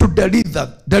to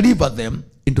deliver them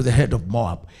into the head of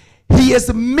Moab. He is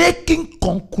making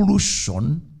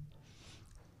conclusion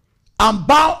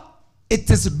about it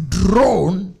is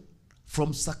drawn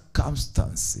from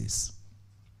circumstances.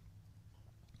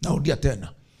 Now dear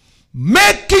tena,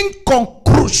 making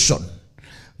conclusion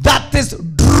that is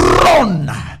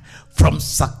drawn from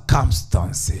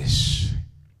circumstances.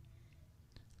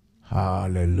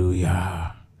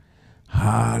 Hallelujah.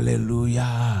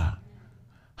 Hallelujah.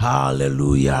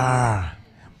 Hallelujah.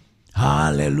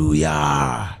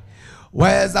 Hallelujah.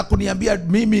 Waweza kuniambia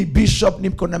mimi bishop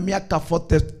niko na miaka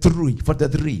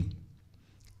 43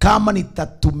 kama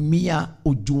nitatumia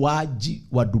ujuaji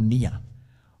wa dunia,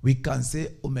 we can say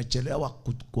umechelewa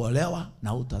kuolewa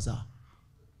na utazaa.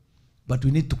 But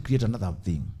we need to create another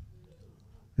thing.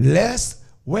 Let's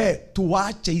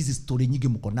tuache hizi story nyingi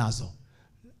mko nazo.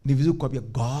 Ni vizuri kuambia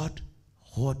God,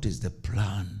 what is the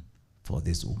plan for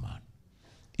this woman?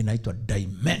 Inaitwa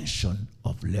dimension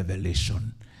of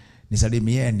revelation.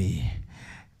 Nisalimieni.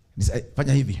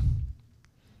 Fanya hivi.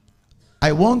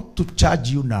 I want to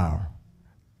charge you now.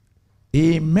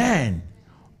 Amen.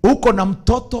 Uko na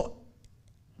mtoto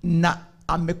na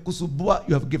amekusubua,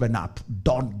 you have given up.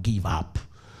 Don't give up.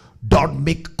 Don't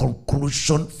make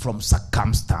conclusion from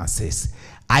circumstances.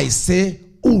 I say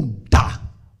uda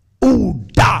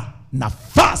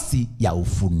nafasi ya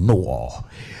ufunuo.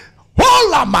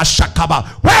 Hola mashakaba.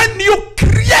 When you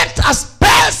create a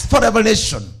space for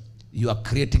revelation, you are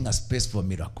creating a space for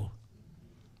miracle.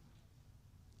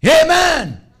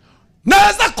 Amen.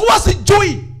 Naweza kuwa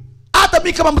sijui, hata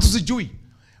mimi kama mtu sijui,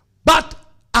 but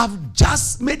I've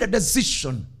just made a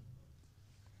decision.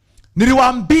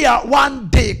 Niliwaambia one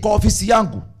day kwa ofisi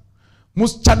yangu,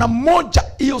 msichana mmoja,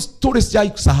 hiyo story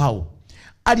sijaisahau.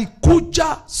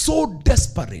 Alikuja so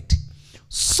desperate,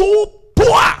 so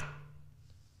poor.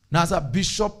 Na as a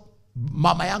bishop,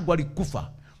 mama yangu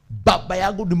alikufa, baba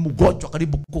yangu ni mgonjwa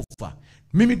karibu kufa.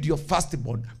 Mimi ndio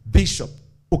firstborn bishop.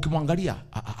 ukimwangalia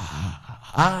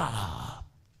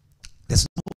there's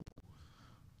no.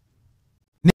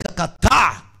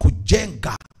 Nikakataa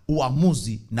kujenga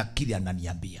uamuzi na kile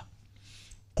ananiambia.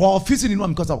 Kwa ofisi ninua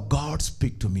because of God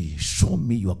speak to me, show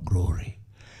me your glory.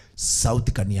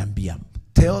 Sauti kaniambia,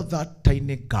 tell that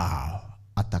tiny girl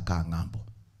atakaa ng'ambo.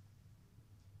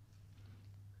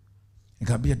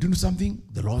 Nikamwambia, do you know something?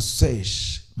 The Lord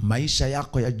says, maisha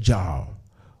yako ya jao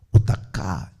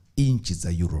utakaa inchi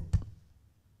za Europe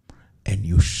and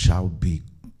you shall be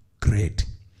great.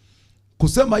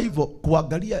 Kusema hivyo,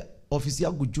 kuangalia ofisi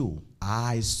yangu juu,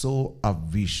 I saw a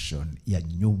vision ya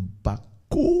nyumba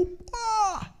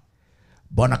kubwa.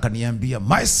 Bwana kaniambia,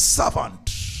 my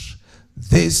servant,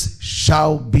 this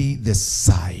shall be the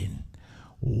sign.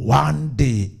 One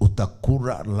day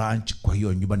utakula lunch kwa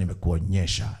hiyo nyumba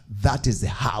nimekuonyesha. That is the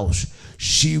house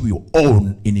she will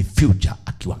own in the future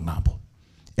akiwa ng'ambo.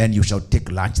 And you shall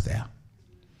take lunch there.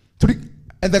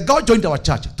 And the girl joined our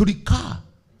church. Tulikaa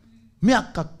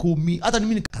miaka 10, hata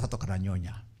mimi nikatoka na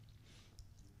nyonya.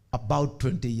 About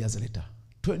 20 years later.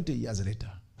 20 years later.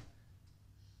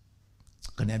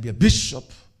 Kaniambia, Bishop,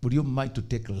 would you mind to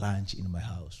take lunch in my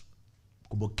house?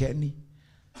 Kumbukeni,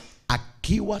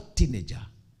 akiwa teenager,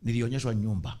 nilionyeshwa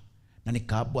nyumba. Na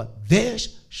nikaabwa, there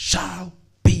shall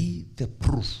be the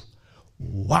proof.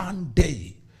 One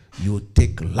day, you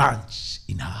take lunch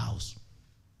in her house.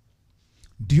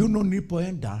 Do you know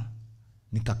nilipoenda,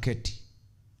 nikaketi.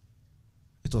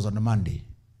 It was on a Monday.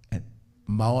 And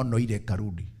maono ile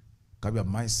karudi. Kabia,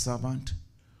 my servant,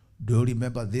 do you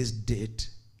remember this date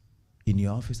in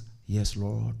your office? Yes,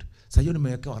 Lord. Sasa hiyo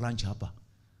nimewekewa lunch hapa.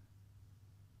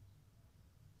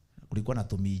 Kulikuwa na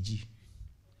tumiji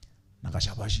na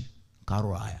kashabashi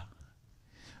karo haya.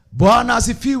 Bwana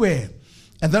asifiwe.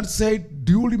 And then said,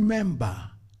 do you remember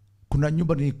kuna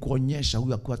nyumba nilikuonyesha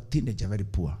huyu akuwa teenager very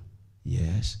poor?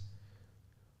 Yes.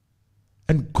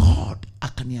 And God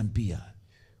akaniambia,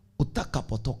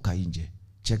 utakapotoka nje,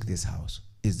 check this house.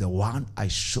 Is the one I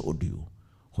showed you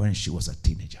when she was a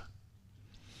teenager.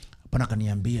 Bwana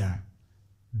akaniambia,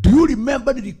 do you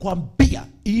remember nilikwambia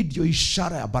hii ndio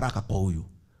ishara ya baraka kwa huyu?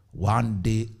 One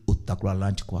day utakula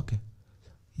lunch kwake.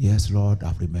 Yes, Lord,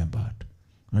 I've remembered.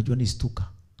 Unajua nistuka.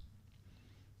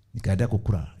 Nikaenda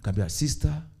kukula. Nikamwambia,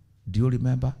 sister, do you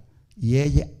remember?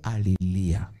 Yeye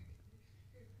alilia.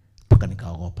 Paka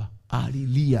nikaogopa.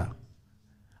 Alilia.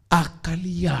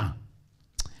 Akalia.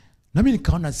 Na mimi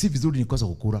nikaona si vizuri nikosa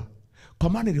kukula. Kwa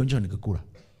maana nilionyesha nikikula.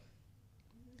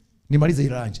 Nimalize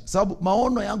ile lunch. Sababu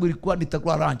maono yangu ilikuwa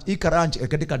nitakula lunch. Ika lunch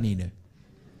katika nini?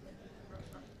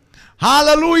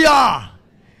 Hallelujah.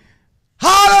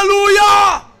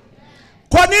 Hallelujah.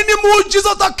 Kwa nini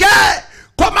muujiza utokee?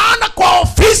 Kwa maana kwa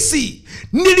ofisi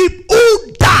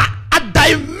niliunda a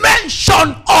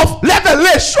dimension of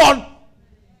revelation.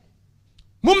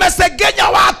 Mumesegenya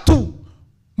watu.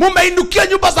 Mumeinukia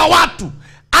nyumba za watu.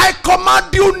 I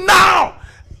command you now.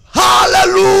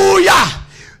 Hallelujah.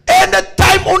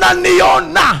 Anytime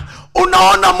unaniona,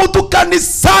 unaona mtu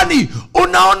kanisani,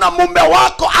 unaona mume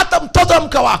wako, hata mtoto wa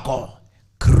mke wako,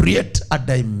 create a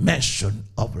dimension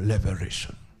of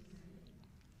revelation.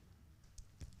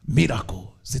 Miracle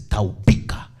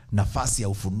zitaubika, nafasi ya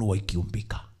ufunuo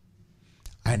ikiumbika.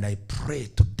 And I pray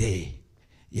today,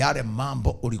 yale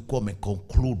mambo ulikuwa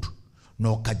umeconclude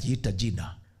na ukajiita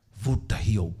jina, vuta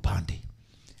hiyo upande.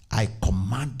 I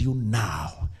command you now.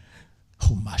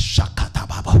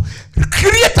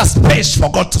 Create a space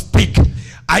for God to speak.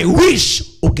 I wish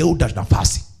ugeuda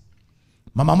nafasi.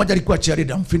 Mama moja alikuwa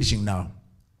cheerleader, I'm finishing now.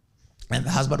 And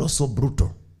the husband was so brutal.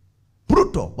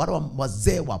 Brutal, wale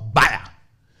wazee wabaya.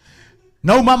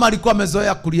 Na mama alikuwa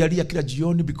amezoea kulialia kila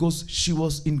jioni because she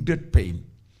was in great pain.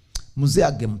 Mzee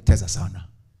angemteza sana.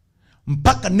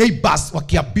 Mpaka neighbors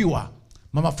wakiambiwa,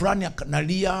 mama fulani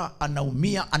analia,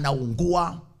 anaumia,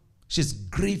 anaungua. She's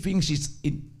grieving, she's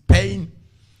in pain.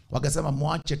 Wakasema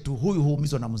muache tu, huyu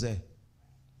huumizwa na mzee.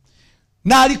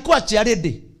 Na alikuwa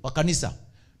cheerleader wa kanisa.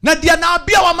 Na ndiye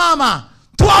anaambia wa mama,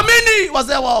 tuamini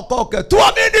wazee waokoke,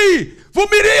 tuamini,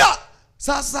 vumilia.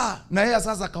 Sasa na yeye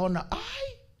sasa kaona,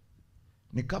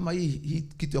 ni kama hii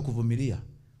kitu ya kuvumilia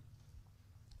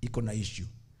iko na issue.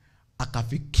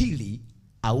 Akafikiri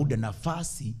aude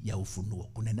nafasi ya ufunuo,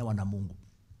 kunenewa na Mungu.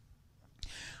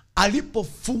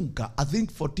 Alipofunga, I think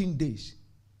 14 days,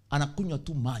 anakunywa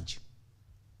tu maji.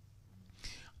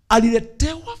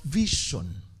 Aliletewa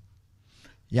vision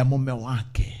ya mume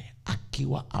wake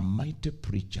akiwa a mighty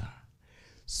preacher.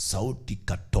 Sauti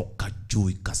katoka juu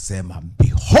ikasema,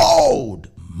 behold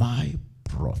my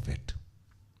prophet.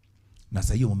 Na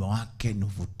sasa hiyo mume wake ni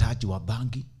mvutaji wa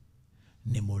bangi,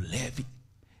 ni mlevi,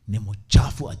 ni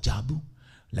mchafu ajabu,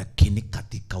 lakini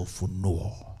katika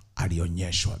ufunuo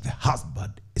alionyeshwa the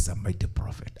husband is a mighty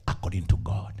prophet according to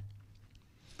God.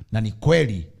 Na ni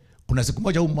kweli, kuna siku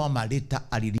moja huyu mama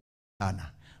alita alilia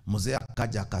sana. Mzee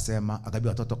akaja akasema, akaambia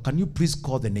watoto, can you please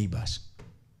call the neighbors?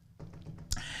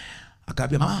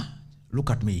 Akaambia, mama,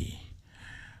 look at me.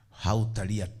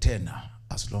 Hautalia tena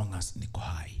as long as niko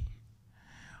hai.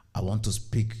 I want to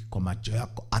speak kwa macho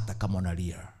yako hata kama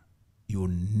unalia. You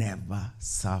never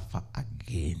suffer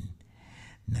again.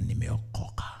 Na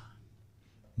nimeokoka.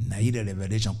 Na ile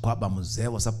revelation kwamba mzee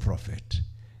was a prophet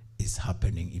is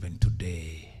happening even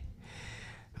today.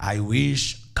 I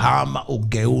wish kama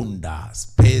ugeunda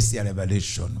space ya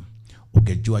revelation,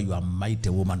 ungejua you are mighty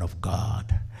woman of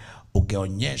God.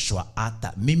 Ugeonyeshwa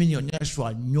hata mimi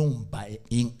nionyeshwa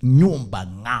nyumba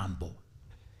ng'ambo.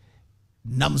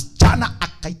 Na msichana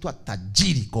akaitwa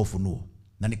tajiri kwa ufunuo.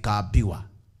 Na nikaambiwa,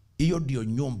 hiyo ndio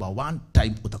nyumba, one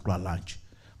time utakula lunch,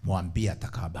 mwambie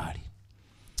ataka habari.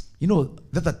 You know,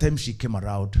 that time she came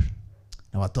around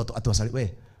na watoto ati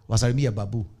wasalimia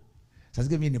babu. Sasa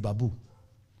mimi ni babu.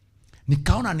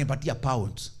 Nikaona anipatia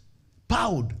pounds.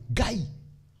 Pound, guy.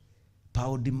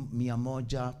 Pound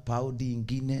 100, pound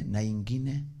ingine na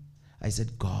ingine. I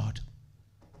said, God,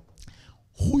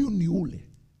 huyu ni ule.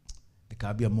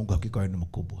 Nikaambia Mungu, hakika wewe ni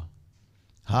mkubwa.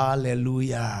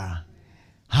 Hallelujah.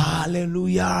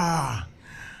 Hallelujah.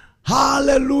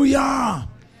 Hallelujah.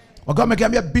 Wakawa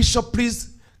wamekiambia, Bishop, please,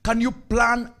 can you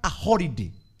plan a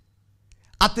holiday?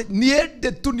 Ate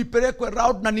niende tu nipelekwe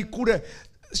round na nikule.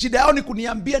 Shida yao ni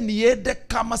kuniambia niende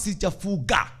kama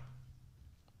sijafuga.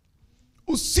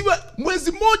 Usiwe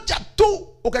mwezi moja tu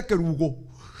ukake rugo.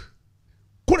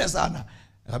 Kule sana.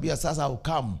 Akabia sasa I'll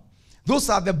come.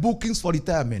 Those are the bookings for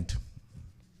retirement.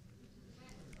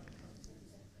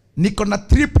 Niko na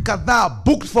trip kadhaa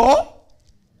booked for,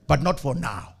 but not for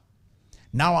now.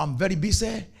 Now I'm very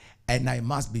busy and I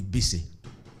must be busy.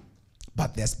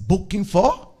 But there's booking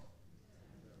for,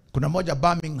 kuna moja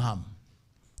Birmingham,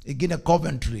 ingine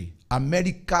Coventry,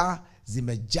 America,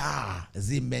 zimejaa.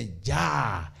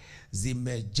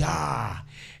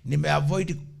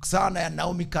 Nimeavoid sana ya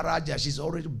Naomi Karaja. She's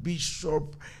already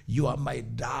Bishop, you are my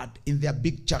dad. In their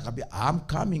big church, I'm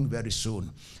coming very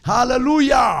soon.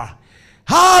 Hallelujah.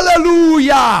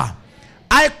 Hallelujah.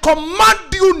 I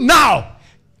command you now.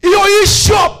 Iyo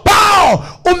issue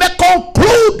ambao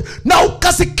umeconclude na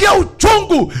ukasikia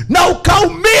uchungu na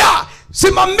ukaumia,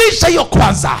 simamisha hiyo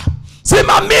kwanza.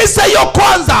 Simamisha hiyo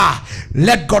kwanza.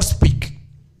 Let God speak.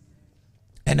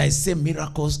 And I say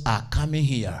miracles are coming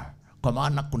here. Kwa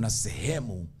maana kuna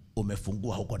sehemu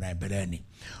umefungua huko na mbeleni.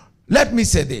 Let me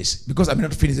say this because I may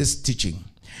not finish this teaching.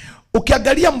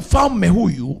 Ukiangalia mfalme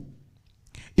huyu,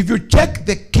 if you check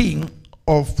the king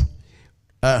of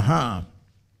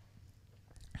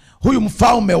huyu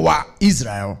mfalme wa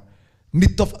Israel,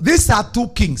 these are two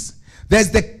kings.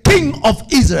 There's the king of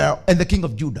Israel and the king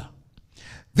of Judah.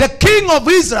 The king of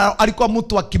Israel alikuwa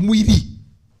mtu wa kimwili.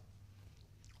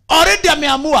 Already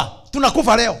ameamua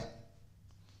tunakufa leo.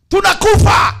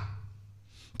 Tunakufa.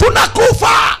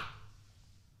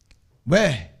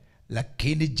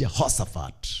 Lakini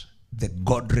Jehoshaphat, the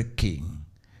godly king,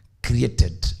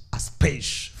 created a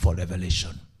space for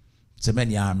revelation.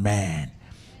 Semeni amen.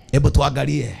 Hebu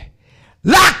tuangalie.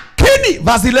 Lakini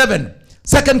verse 11,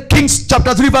 2 Kings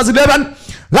chapter 3 verse 11,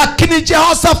 lakini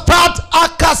Jehoshaphat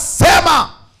akasema,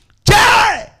 je,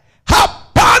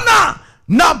 hapana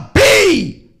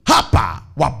nabii hapa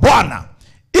wa Bwana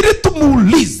ili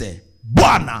tumuulize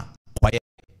Bwana kwa yeye?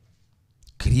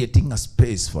 Creating a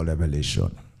space for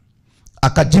revelation.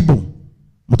 Akajibu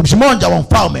mtumishi mmoja wa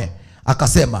mfalme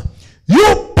akasema,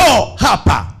 yupo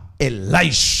hapa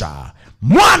Elisha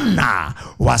mwana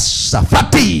wa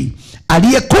Shafati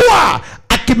aliyekuwa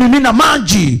akimimina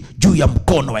maji juu ya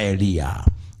mkono wa Elia.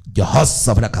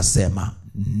 Jehoshaphat akasema,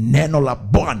 neno la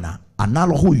Bwana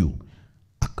analo huyu.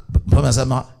 Mfalme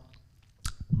anasema,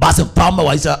 basi mfalme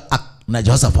wa Israeli na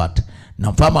Jehoshaphat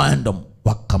na mfalme wa Edom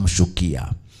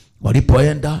wakamshukia.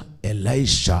 Walipoenda,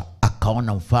 Elisha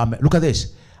akaona mfalme. Look at this.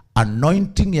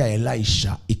 Anointing ya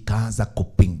Elisha ikaanza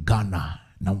kupingana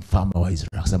na mfalme wa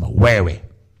Israeli. Akasema, wewe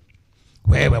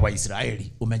wa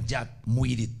Israeli umejaa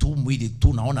mwili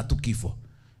tu, naona tu kifo.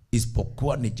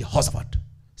 Isipokuwa ni Jehoshaphat,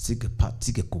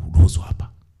 sige kuruhusu hapa.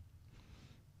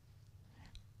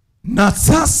 Na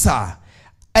sasa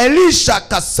Elisha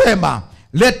akasema,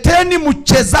 leteni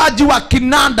mchezaji wa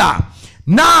kinanda.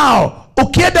 Now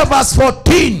ukienda verse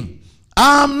 14.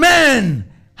 Amen.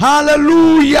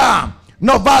 Hallelujah.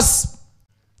 No, verse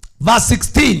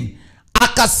 16.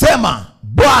 Akasema,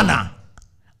 Bwana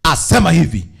asema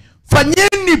hivi,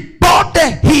 fanyeni bonde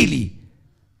hili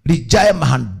lijae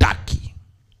mahandaki.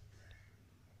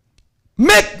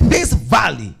 make this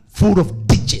valley full of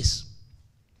ditches.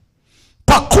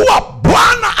 Kwa kuwa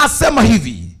Bwana asema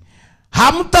hivi,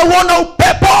 hamtauona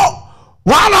upepo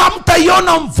wala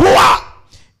hamtaiona mvua,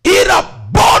 ila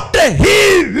bonde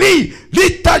hili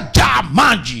litajaa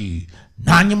maji,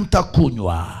 nanyi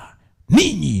mtakunywa,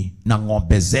 ninyi na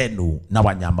ng'ombe zenu na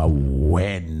wanyama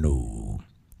wenu.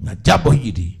 Na jambo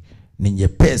hili ni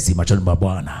nyepesi machoni mwa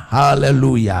Bwana.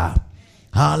 Hallelujah.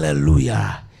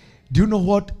 Hallelujah. Do you know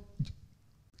what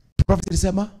prophet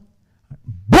alisema?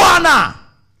 Bwana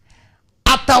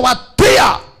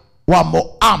atawatia wa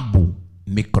Moabu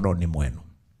mikononi mwenu.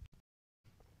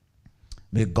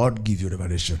 May God give you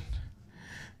revelation.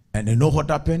 And you know what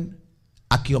happened?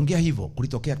 Akiongea hivyo,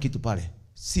 kulitokea kitu pale.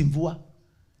 Si mvua,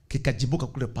 kikajibuka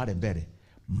kule pale mbele.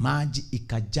 Maji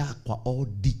ikajaa kwa all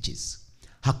ditches.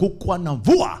 Hakukuwa na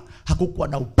mvua, hakukuwa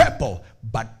na upepo,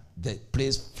 but the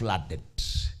place flooded.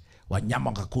 Wanyama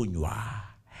wakakunywa,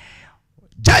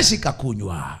 jeshi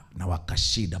kakunywa, na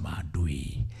wakashinda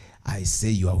maadui. I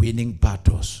say you are winning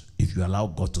battles if you allow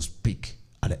God to speak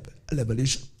a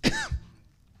revelation.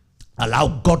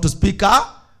 Allow God to speak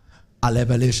a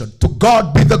revelation. To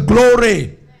God be the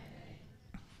glory.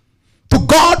 To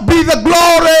God be the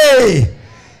glory.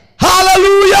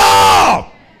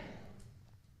 Hallelujah.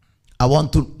 I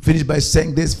want to finish by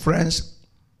saying this, friends.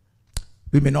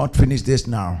 We may not finish this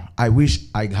now. I wish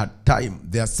I had time.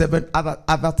 There are 7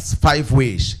 other 5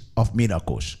 ways of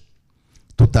miracles.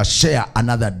 To share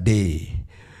another day.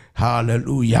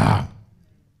 Hallelujah.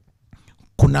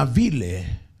 Kuna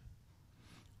vile,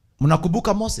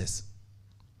 mnakumbuka Moses?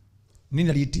 Nini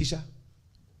aliitisha?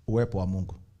 Uwepo wa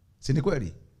Mungu. Si ni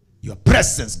kweli? Your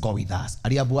presence go with us.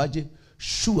 Aliambiwaje?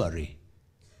 Surely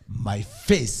my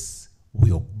face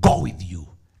will go with you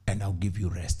and I'll give you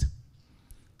rest.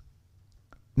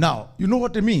 Now, you know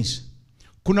what it means?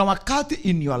 Kuna wakati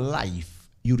in your life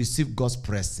you receive God's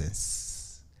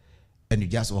presence and you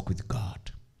just walk with God.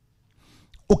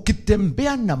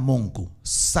 Ukitembea na Mungu,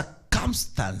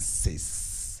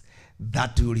 circumstances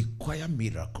that will require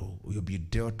miracle will be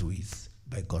dealt with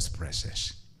by God's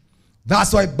presence.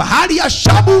 That's why Bahati ya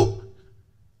Shabu,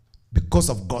 because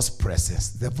of God's presence,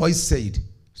 the voice said,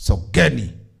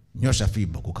 sogeni nyosha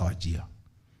fimbo kukawajia.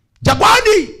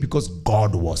 Jangwani, because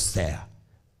God was there.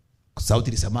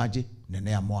 Sauti lisemaje?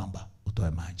 Nenea mwamba utoe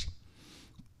maji.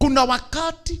 Kuna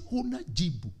wakati huna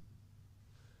jibu,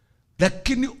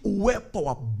 lakini uwepo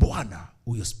wa Bwana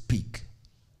will speak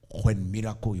when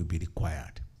miracle will be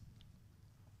required.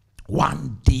 One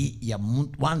thing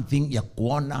ya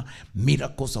kuona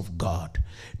miracles of God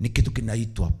ni kitu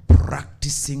kinaitwa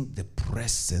practicing the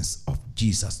presence of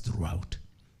Jesus throughout.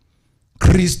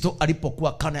 Kristo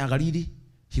alipokuwa Kana ya Galili,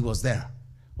 he was there.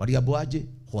 Waliambiwaje?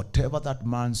 Whatever that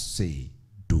man say,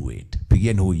 do it.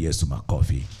 Pigeni huyu Yesu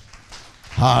makofi.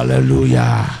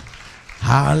 Hallelujah.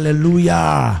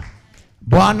 Hallelujah.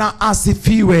 Bwana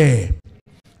asifiwe.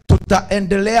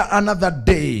 Tutaendelea another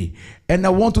day. And I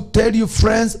want to tell you,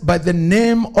 friends, by the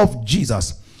name of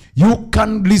Jesus, you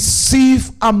can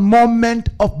receive a moment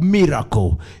of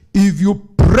miracle if you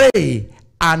pray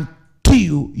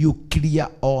until you clear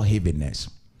all heaviness.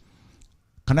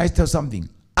 Can I tell something?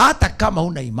 Hata kama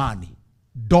una imani,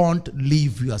 don't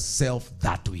leave yourself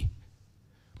that way.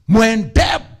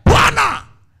 Mwende Bwana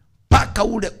paka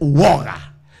ule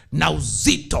uoga na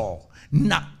uzito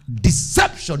na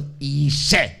deception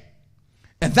iishe.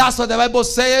 And that's what the Bible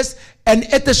says. And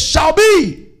it shall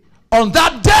be on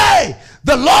that day,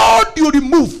 the Lord will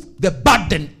remove the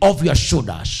burden of your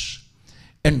shoulders.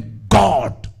 And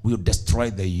God will destroy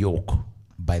the yoke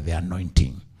by the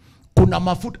anointing. Kuna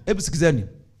mafuta, hebu sikizeni.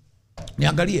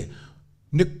 Niangalie.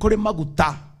 Ni kule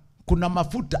maguta. Kuna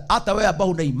mafuta, hata wewe ambao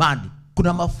una imani,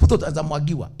 kuna mafuta utaanza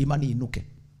mwagiwa, imani inuke.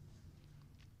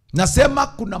 Nasema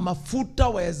kuna mafuta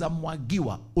waweza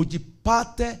mwagiwa,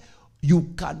 ujipate you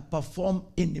can perform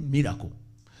in miracle.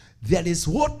 There is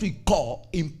what we call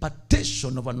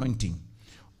impartation of anointing.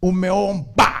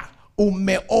 Umeomba,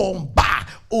 umeomba,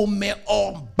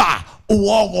 umeomba,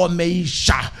 uongo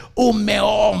umeisha.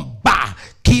 Umeomba,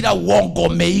 kila uongo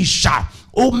umeisha.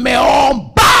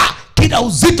 Umeomba, kila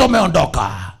uzito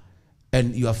umeondoka.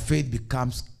 And your faith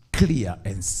becomes clear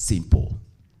and simple.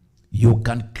 You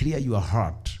can clear your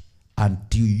heart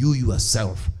until you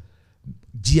yourself,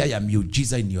 jia ya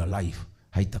miujiza in your life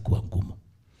haitakuwa ngumu.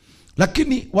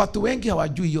 Lakini watu wengi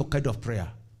hawajui hiyo kind of prayer.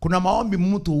 Kuna maombi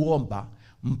mtu uomba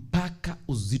mpaka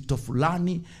uzito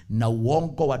fulani na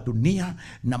uongo wa dunia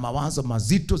na mawazo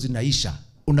mazito zinaisha.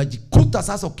 Unajikuta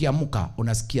sasa ukiamuka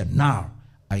unasikia, now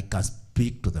I can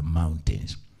speak to the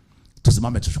mountains.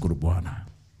 Tusimame tushukuru Bwana.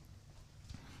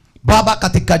 Baba,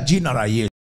 katika jina la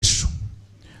Yesu,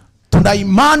 Tuna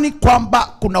imani kwamba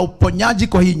kuna uponyaji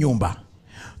kwa hii nyumba.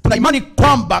 Tuna imani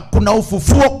kwamba kuna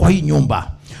ufufuo kwa hii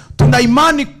nyumba. Tuna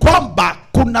imani kwamba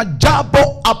kuna jambo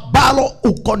ambalo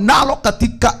uko nalo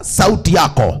katika sauti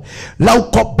yako la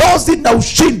ukombozi na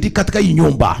ushindi katika hii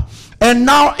nyumba. And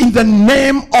now in the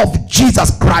name of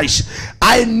Jesus Christ,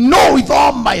 I know with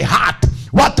all my heart,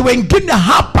 watu wengine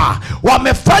hapa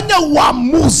wamefanya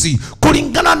uamuzi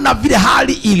kulingana na vile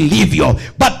hali ilivyo,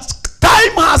 but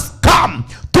time has come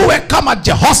tuwe kama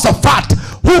Jehoshaphat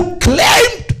who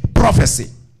claimed prophecy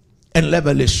and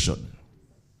revelation.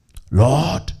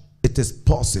 Lord, it is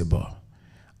possible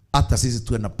hata sisi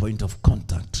tuwe na point of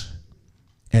contact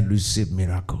and receive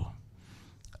miracle.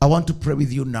 I want to pray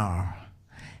with you now.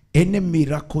 Any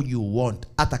miracle you want,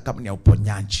 hata kama ni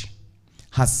uponyaji,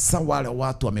 hasa wale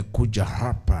watu wamekuja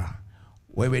hapa,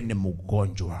 wewe ni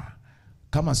mgonjwa.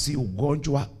 Kama si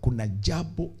ugonjwa, kuna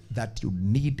jambo that you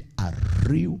need a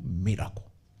real miracle.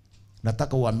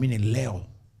 Nataka uamini leo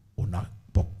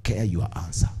unapokea your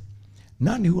answer.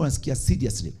 Nani huwa anasikia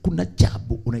seriously kuna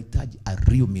jambo unahitaji a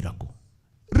real miracle?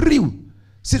 Real.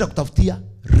 Sita kutafutia,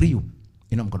 real.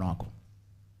 Ina mkono wako.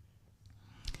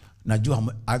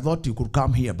 Najua, I thought you could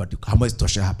come here, but hamwezi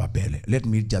tosha hapa mbele. Let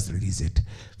me just release it.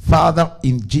 Father,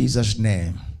 in Jesus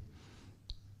name,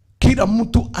 kila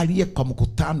mtu aliye kwa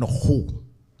mkutano huu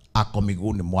ako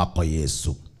miguuni mwako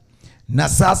Yesu. Na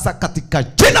sasa katika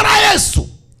jina la Yesu,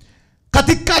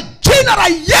 katika jina la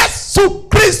Yesu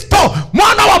Kristo,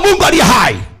 mwana wa Mungu aliye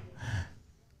hai,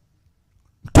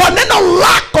 kwa neno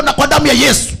lako na kwa damu ya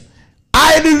Yesu,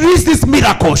 I release this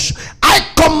miracles. I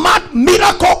command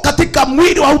miracle katika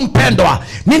mwili wa mpendwa.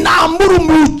 Ninaamuru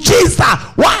muujiza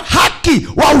wa haki,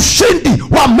 wa ushindi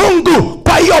wa Mungu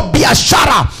kwa hiyo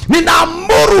biashara.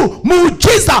 Ninaamuru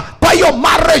muujiza kwa hiyo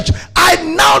marriage. I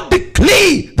now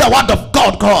declare the word of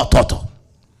God kwa watoto.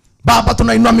 Baba,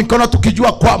 tunainua mikono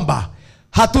tukijua kwamba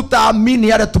hatutaamini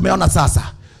yale tumeona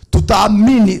sasa.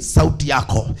 Tutaamini sauti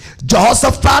yako.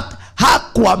 Jehoshaphat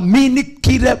hakuamini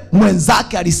kile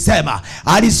mwenzake alisema.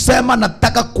 Alisema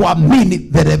nataka kuamini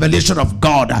the revelation of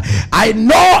God. I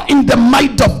know in the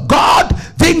might of God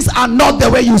things are not the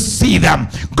way you see them.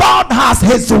 God has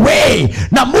his way.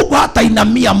 Na Mungu hata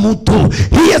inamia mtu.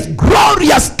 He is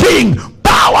glorious King,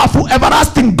 powerful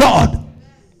everlasting God.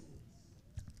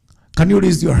 Can you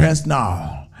raise your hands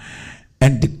now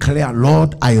and declare,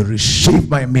 Lord, I receive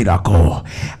my miracle.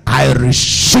 I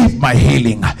receive my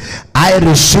healing. I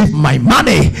receive my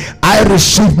money. I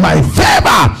receive my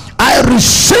favor. I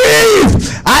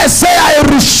receive. I say I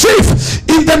receive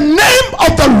in the name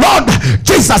of the Lord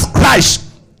Jesus Christ.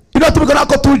 You know,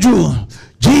 to you,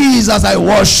 Jesus, I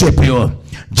worship you.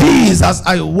 Jesus,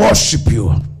 I worship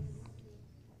you.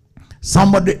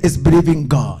 Somebody is believing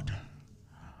God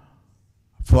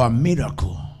for a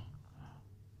miracle.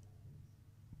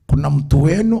 Kuna mtu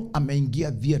wenu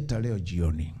ameingia theater leo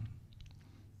jioni,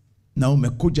 na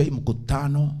umekuja hii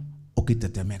mkutano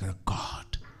ukitetemeka.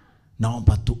 God,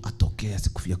 naomba tu atokea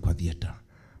sikufia kwa theater.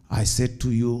 I say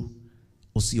to you,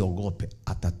 usiogope,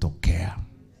 atatokea.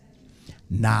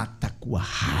 Na atakuwa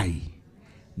hai.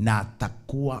 Na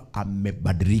atakuwa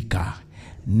amebadilika.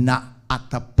 Na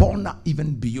atapona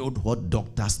even beyond what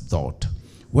doctors thought.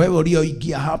 Wewe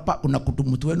ulioingia hapa unakuta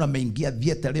mtu wenu ameingia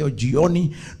theater leo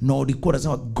jioni na ulikuwa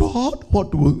unasema, God,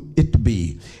 what will it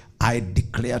be? I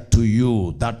declare to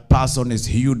you that person is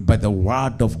healed by the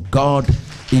word of God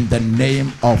in the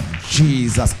name of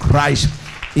Jesus Christ.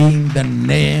 In the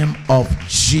name of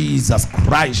Jesus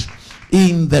Christ.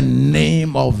 In the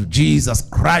name of Jesus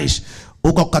Christ.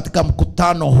 Uko katika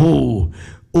mkutano huu,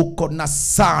 uko na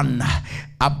son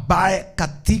ambaye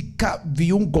katika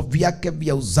viungo vyake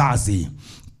vya uzazi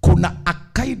kuna a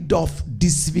kind of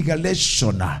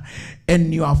disfiguration,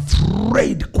 and you are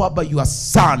afraid kwamba your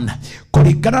son,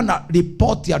 kulingana na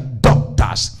report ya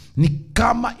doctors, ni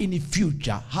kama in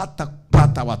future hata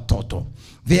pata watoto.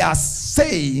 They are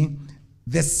saying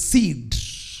the seed,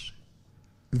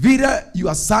 vile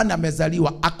your son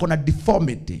amezaliwa akona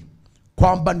deformity,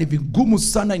 kwamba ni vigumu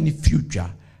sana in future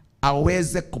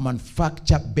aweze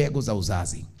kumanufacture bego za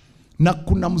uzazi. Na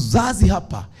kuna mzazi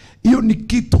hapa, hiyo ni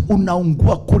kitu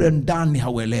unaungua kule ndani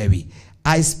hauelewi.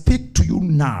 I speak to you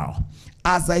now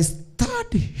as I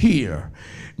stand here.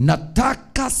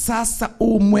 Nataka sasa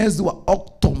mwezi wa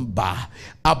Oktoba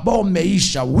ambao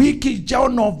umeisha, wiki ijayo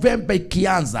Novemba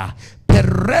ikianza,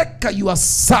 pereka your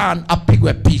son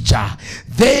apigwe picha.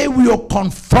 They will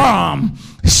confirm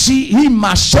he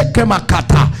masheke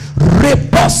makata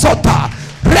reposota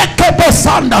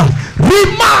rekebosanda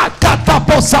rima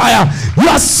kataposaya.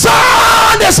 Your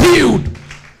son is healed.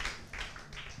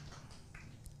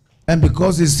 And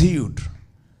because he's healed,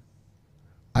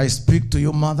 I speak to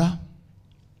your mother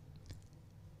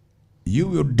you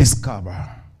will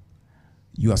discover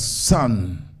your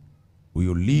son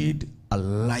will lead a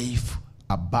life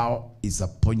about is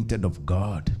appointed of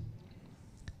God.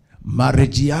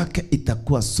 Marriage yake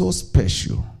itakuwa so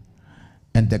special,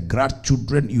 and the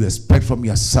grandchildren you expect from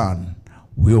your son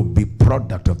will be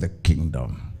product of the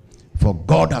kingdom. For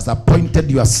God has appointed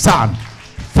your son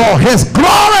for his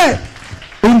glory,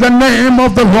 in the name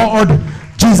of the Lord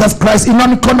Jesus Christ. In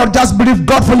one corner, just believe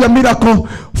God for your miracle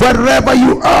wherever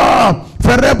you are.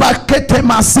 Wherever kete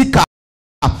masika,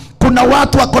 kuna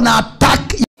watu wako na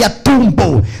attack ya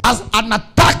tumbo, as an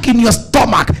attack in your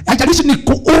stomach. Haijalishi ni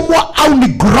kuumwa au ni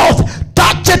growth.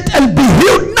 Touch it and be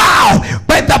healed now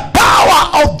by the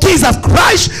power of Jesus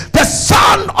Christ, the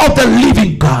Son of the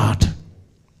living God.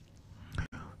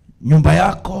 Nyumba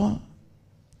yako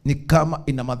ni kama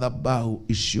ina madhabahu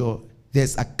isio.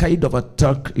 There's a kind of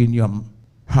attack in your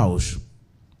house.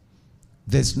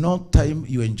 There's no time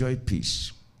you enjoy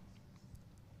peace.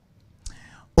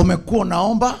 Umekuwa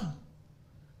unaomba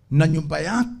na nyumba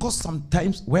yako,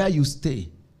 sometimes where you stay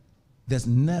there's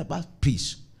never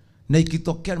peace. Na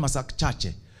ikitokea masaa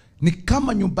chache ni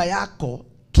kama nyumba yako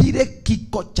kile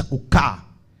kiko cha kukaa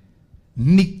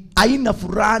ni aina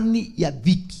fulani ya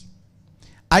dhiki,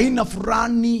 aina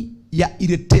fulani ya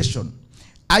irritation,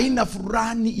 aina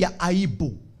fulani ya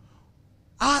aibu.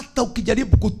 Hata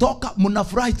ukijaribu kutoka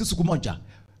mnafurahi tu siku moja,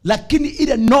 lakini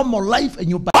ile normal life ya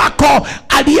nyumba yako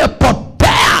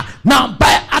aliyepotea na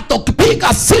ambaye hata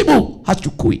ukipiga simu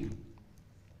hachukui.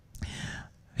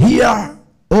 Here,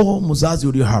 mzazi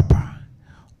ulio hapa,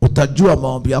 utajua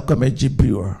maombi yako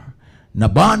yamejibiwa, na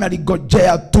Bwana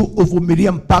aligojea tu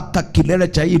uvumilie mpaka kilele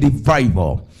cha hii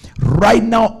revival. Right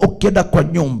now ukienda kwa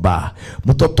nyumba,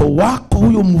 mtoto wako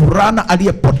huyu mvulana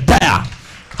aliyepotea,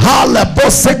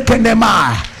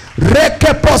 halebosekenema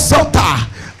rekeposota,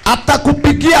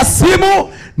 atakupigia simu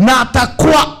na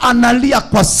atakuwa analia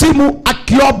kwa simu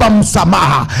akiomba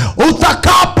msamaha.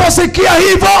 Utakaposikia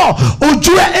hivyo,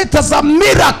 ujue it is a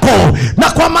miracle, na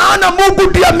kwa maana Mungu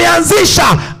ndiye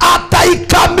ameanzisha,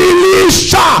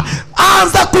 ataikamilisha.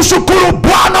 Anza kushukuru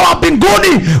Bwana wa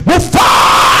mbinguni,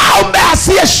 mfalme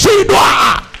asiyeshindwa.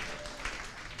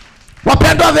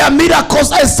 Wapendwa, there are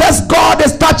miracles. It says God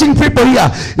is touching people here.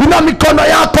 Ina mikono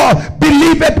yako,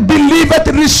 believe it,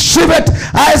 receive it.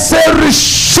 I say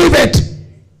receive it.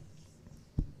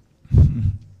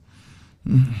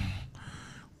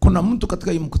 Kuna mtu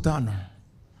katika hii mkutano,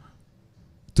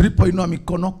 tulipoinua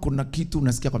mikono, kuna kitu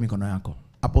unasikia kwa mikono yako.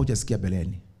 Hapo hujasikia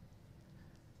beleni.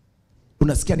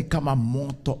 Unasikia ni kama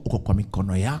moto uko kwa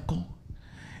mikono yako.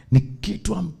 Ni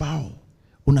kitu ambao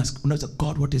unaweza,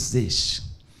 God, what is this?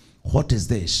 What is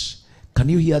this? Can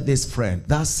you hear this, friend?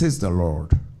 That says the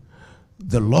Lord.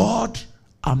 The Lord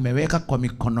ameweka kwa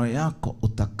mikono yako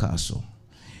utakaso.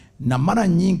 Na mara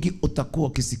nyingi utakuwa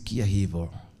ukisikia hivyo.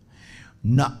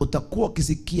 Na utakuwa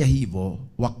ukisikia hivyo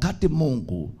wakati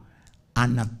Mungu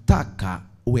anataka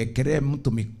uwekelee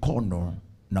mtu mikono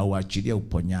na uachilie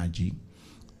uponyaji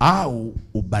au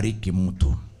ubariki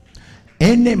mtu.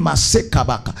 Ene maseka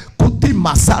baka kuti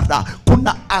masada.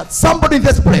 Kuna somebody in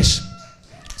this place.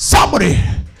 Somebody,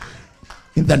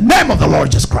 in the name of the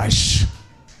Lord Jesus Christ.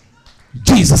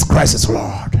 Jesus Christ is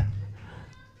Lord.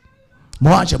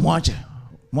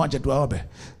 Mwache tuaombe.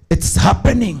 It's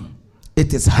happening.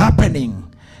 It is happening.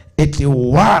 It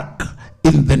will work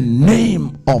in the name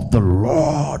of the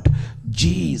Lord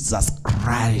Jesus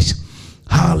Christ.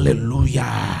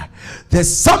 Hallelujah.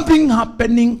 There's something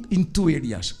happening in two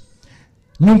areas.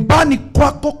 Nyumbani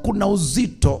kwako kuna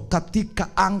uzito katika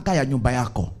anga ya nyumba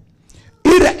yako.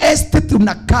 Ile estate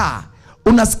unakaa,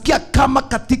 unasikia kama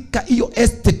katika hiyo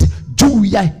estate juu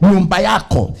ya nyumba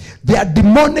yako there are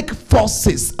demonic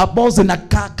forces ambao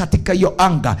zinakaa katika hiyo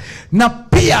anga. Na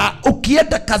pia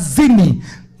ukienda kazini,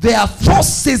 there are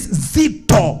forces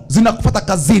zito zinakufuata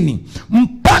kazini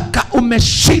mpaka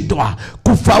umeshindwa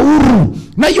kufaulu,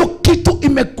 na hiyo kitu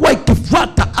imekuwa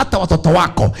ikifuata hata watoto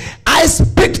wako. I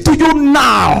speak to you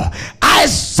now. I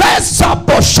say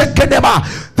saposhekedeba,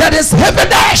 there is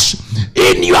heaviness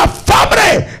in your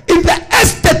family, in the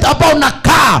estate ambao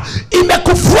unakaa.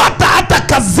 Imekufuata hata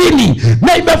kazini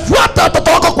na imefuata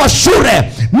watoto wako kwa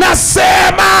shule.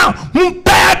 Nasema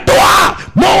mpendwa,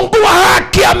 Mungu wa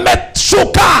haki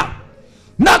ameshuka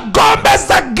na ngome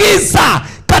za giza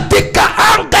katika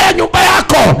anga ya nyumba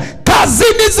yako.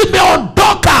 Kazini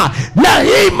zimeondoka na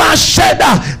hii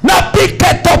masheda na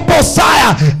piketo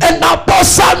posaya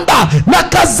enaposanda, na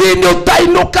kazini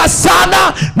utainuka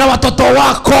sana, na watoto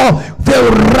wako they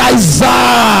will rise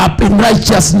up in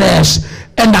righteousness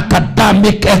and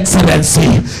academic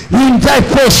excellency.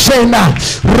 Injaipeshena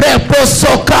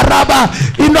reposokaraba.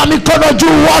 Inua mikono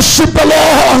juu, worship the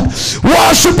Lord.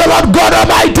 Worship the Lord God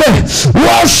Almighty.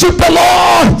 Worship the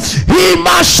Lord.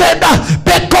 Imashenda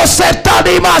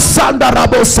bekosetani masanda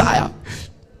rabosaya.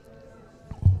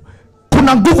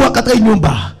 Kuna nguvu katika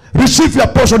nyumba. Receive your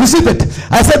portion. Receive it.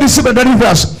 I said receive the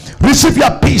deliverance. Receive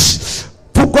your peace.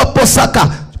 Fungua posaka.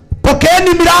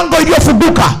 Pokeeni milango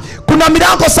iliyofunguka. Kuna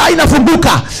milango saa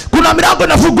inafunguka. Kuna milango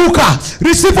inafunguka.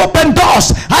 Receive open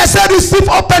doors. I said receive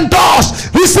open doors.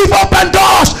 Receive open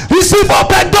doors. Receive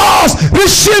open doors.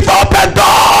 Receive open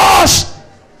doors.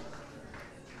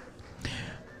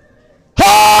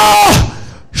 Oh,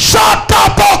 shut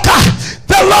up, Boka.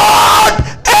 The Lord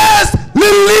is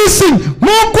releasing.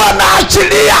 Mungu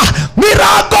anaachilia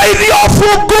milango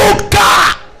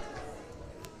iliyofunguka.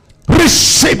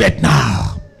 Receive it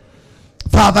now.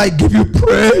 Father, I give you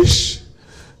praise.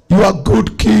 You are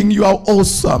good King. You are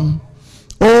awesome.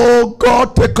 Oh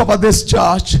God, take over this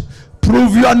church.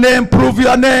 Prove your name. Prove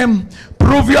your name.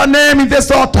 Prove your name in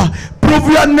this altar. Prove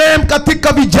your name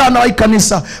katika vijana wa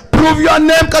kanisa. Prove your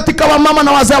name katika wamama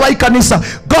na wazee wa kanisa.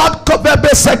 God,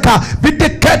 kobebeseka.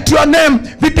 Vindicate your name.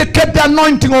 Vindicate the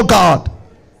anointing, oh God.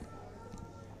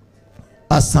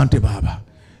 Asante Baba.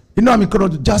 Inua mikono,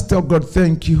 just tell God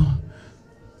thank you.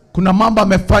 Kuna mambo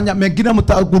amefanya, mengine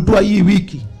mtagundua hii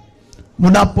wiki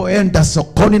mnapoenda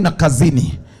sokoni na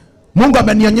kazini. Mungu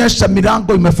amenionyesha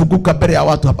milango imefunguka mbele ya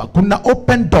watu hapa. Kuna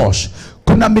open doors.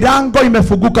 Kuna milango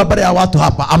imefunguka mbele ya watu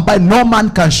hapa ambaye no man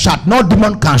can shut, no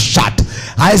demon can shut.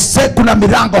 I say kuna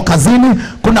milango kazini,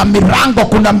 kuna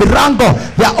milango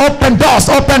ya open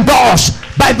doors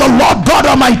by the Lord God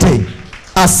Almighty.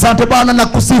 Asante Bwana, na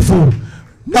kusifu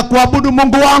na kuabudu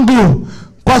Mungu wangu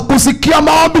kwa kusikia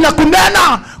maombi na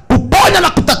kunena, kuponya na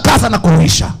kutakasa na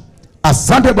kuhuisha.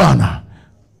 Asante Bwana.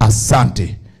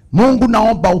 Asante Mungu,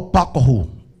 naomba upako huu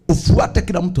ufuate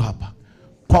kila mtu hapa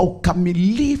kwa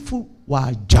ukamilifu wa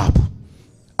ajabu.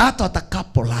 Hata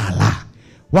watakapolala,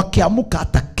 wakiamuka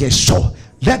hata kesho,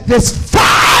 let this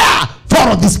fire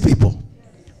follow these people.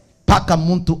 Paka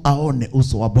mtu aone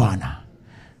uso wa Bwana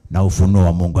na ufunuo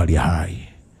wa Mungu aliye hai.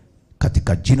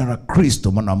 Katika jina la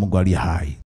Kristo mwana wa Mungu aliye hai.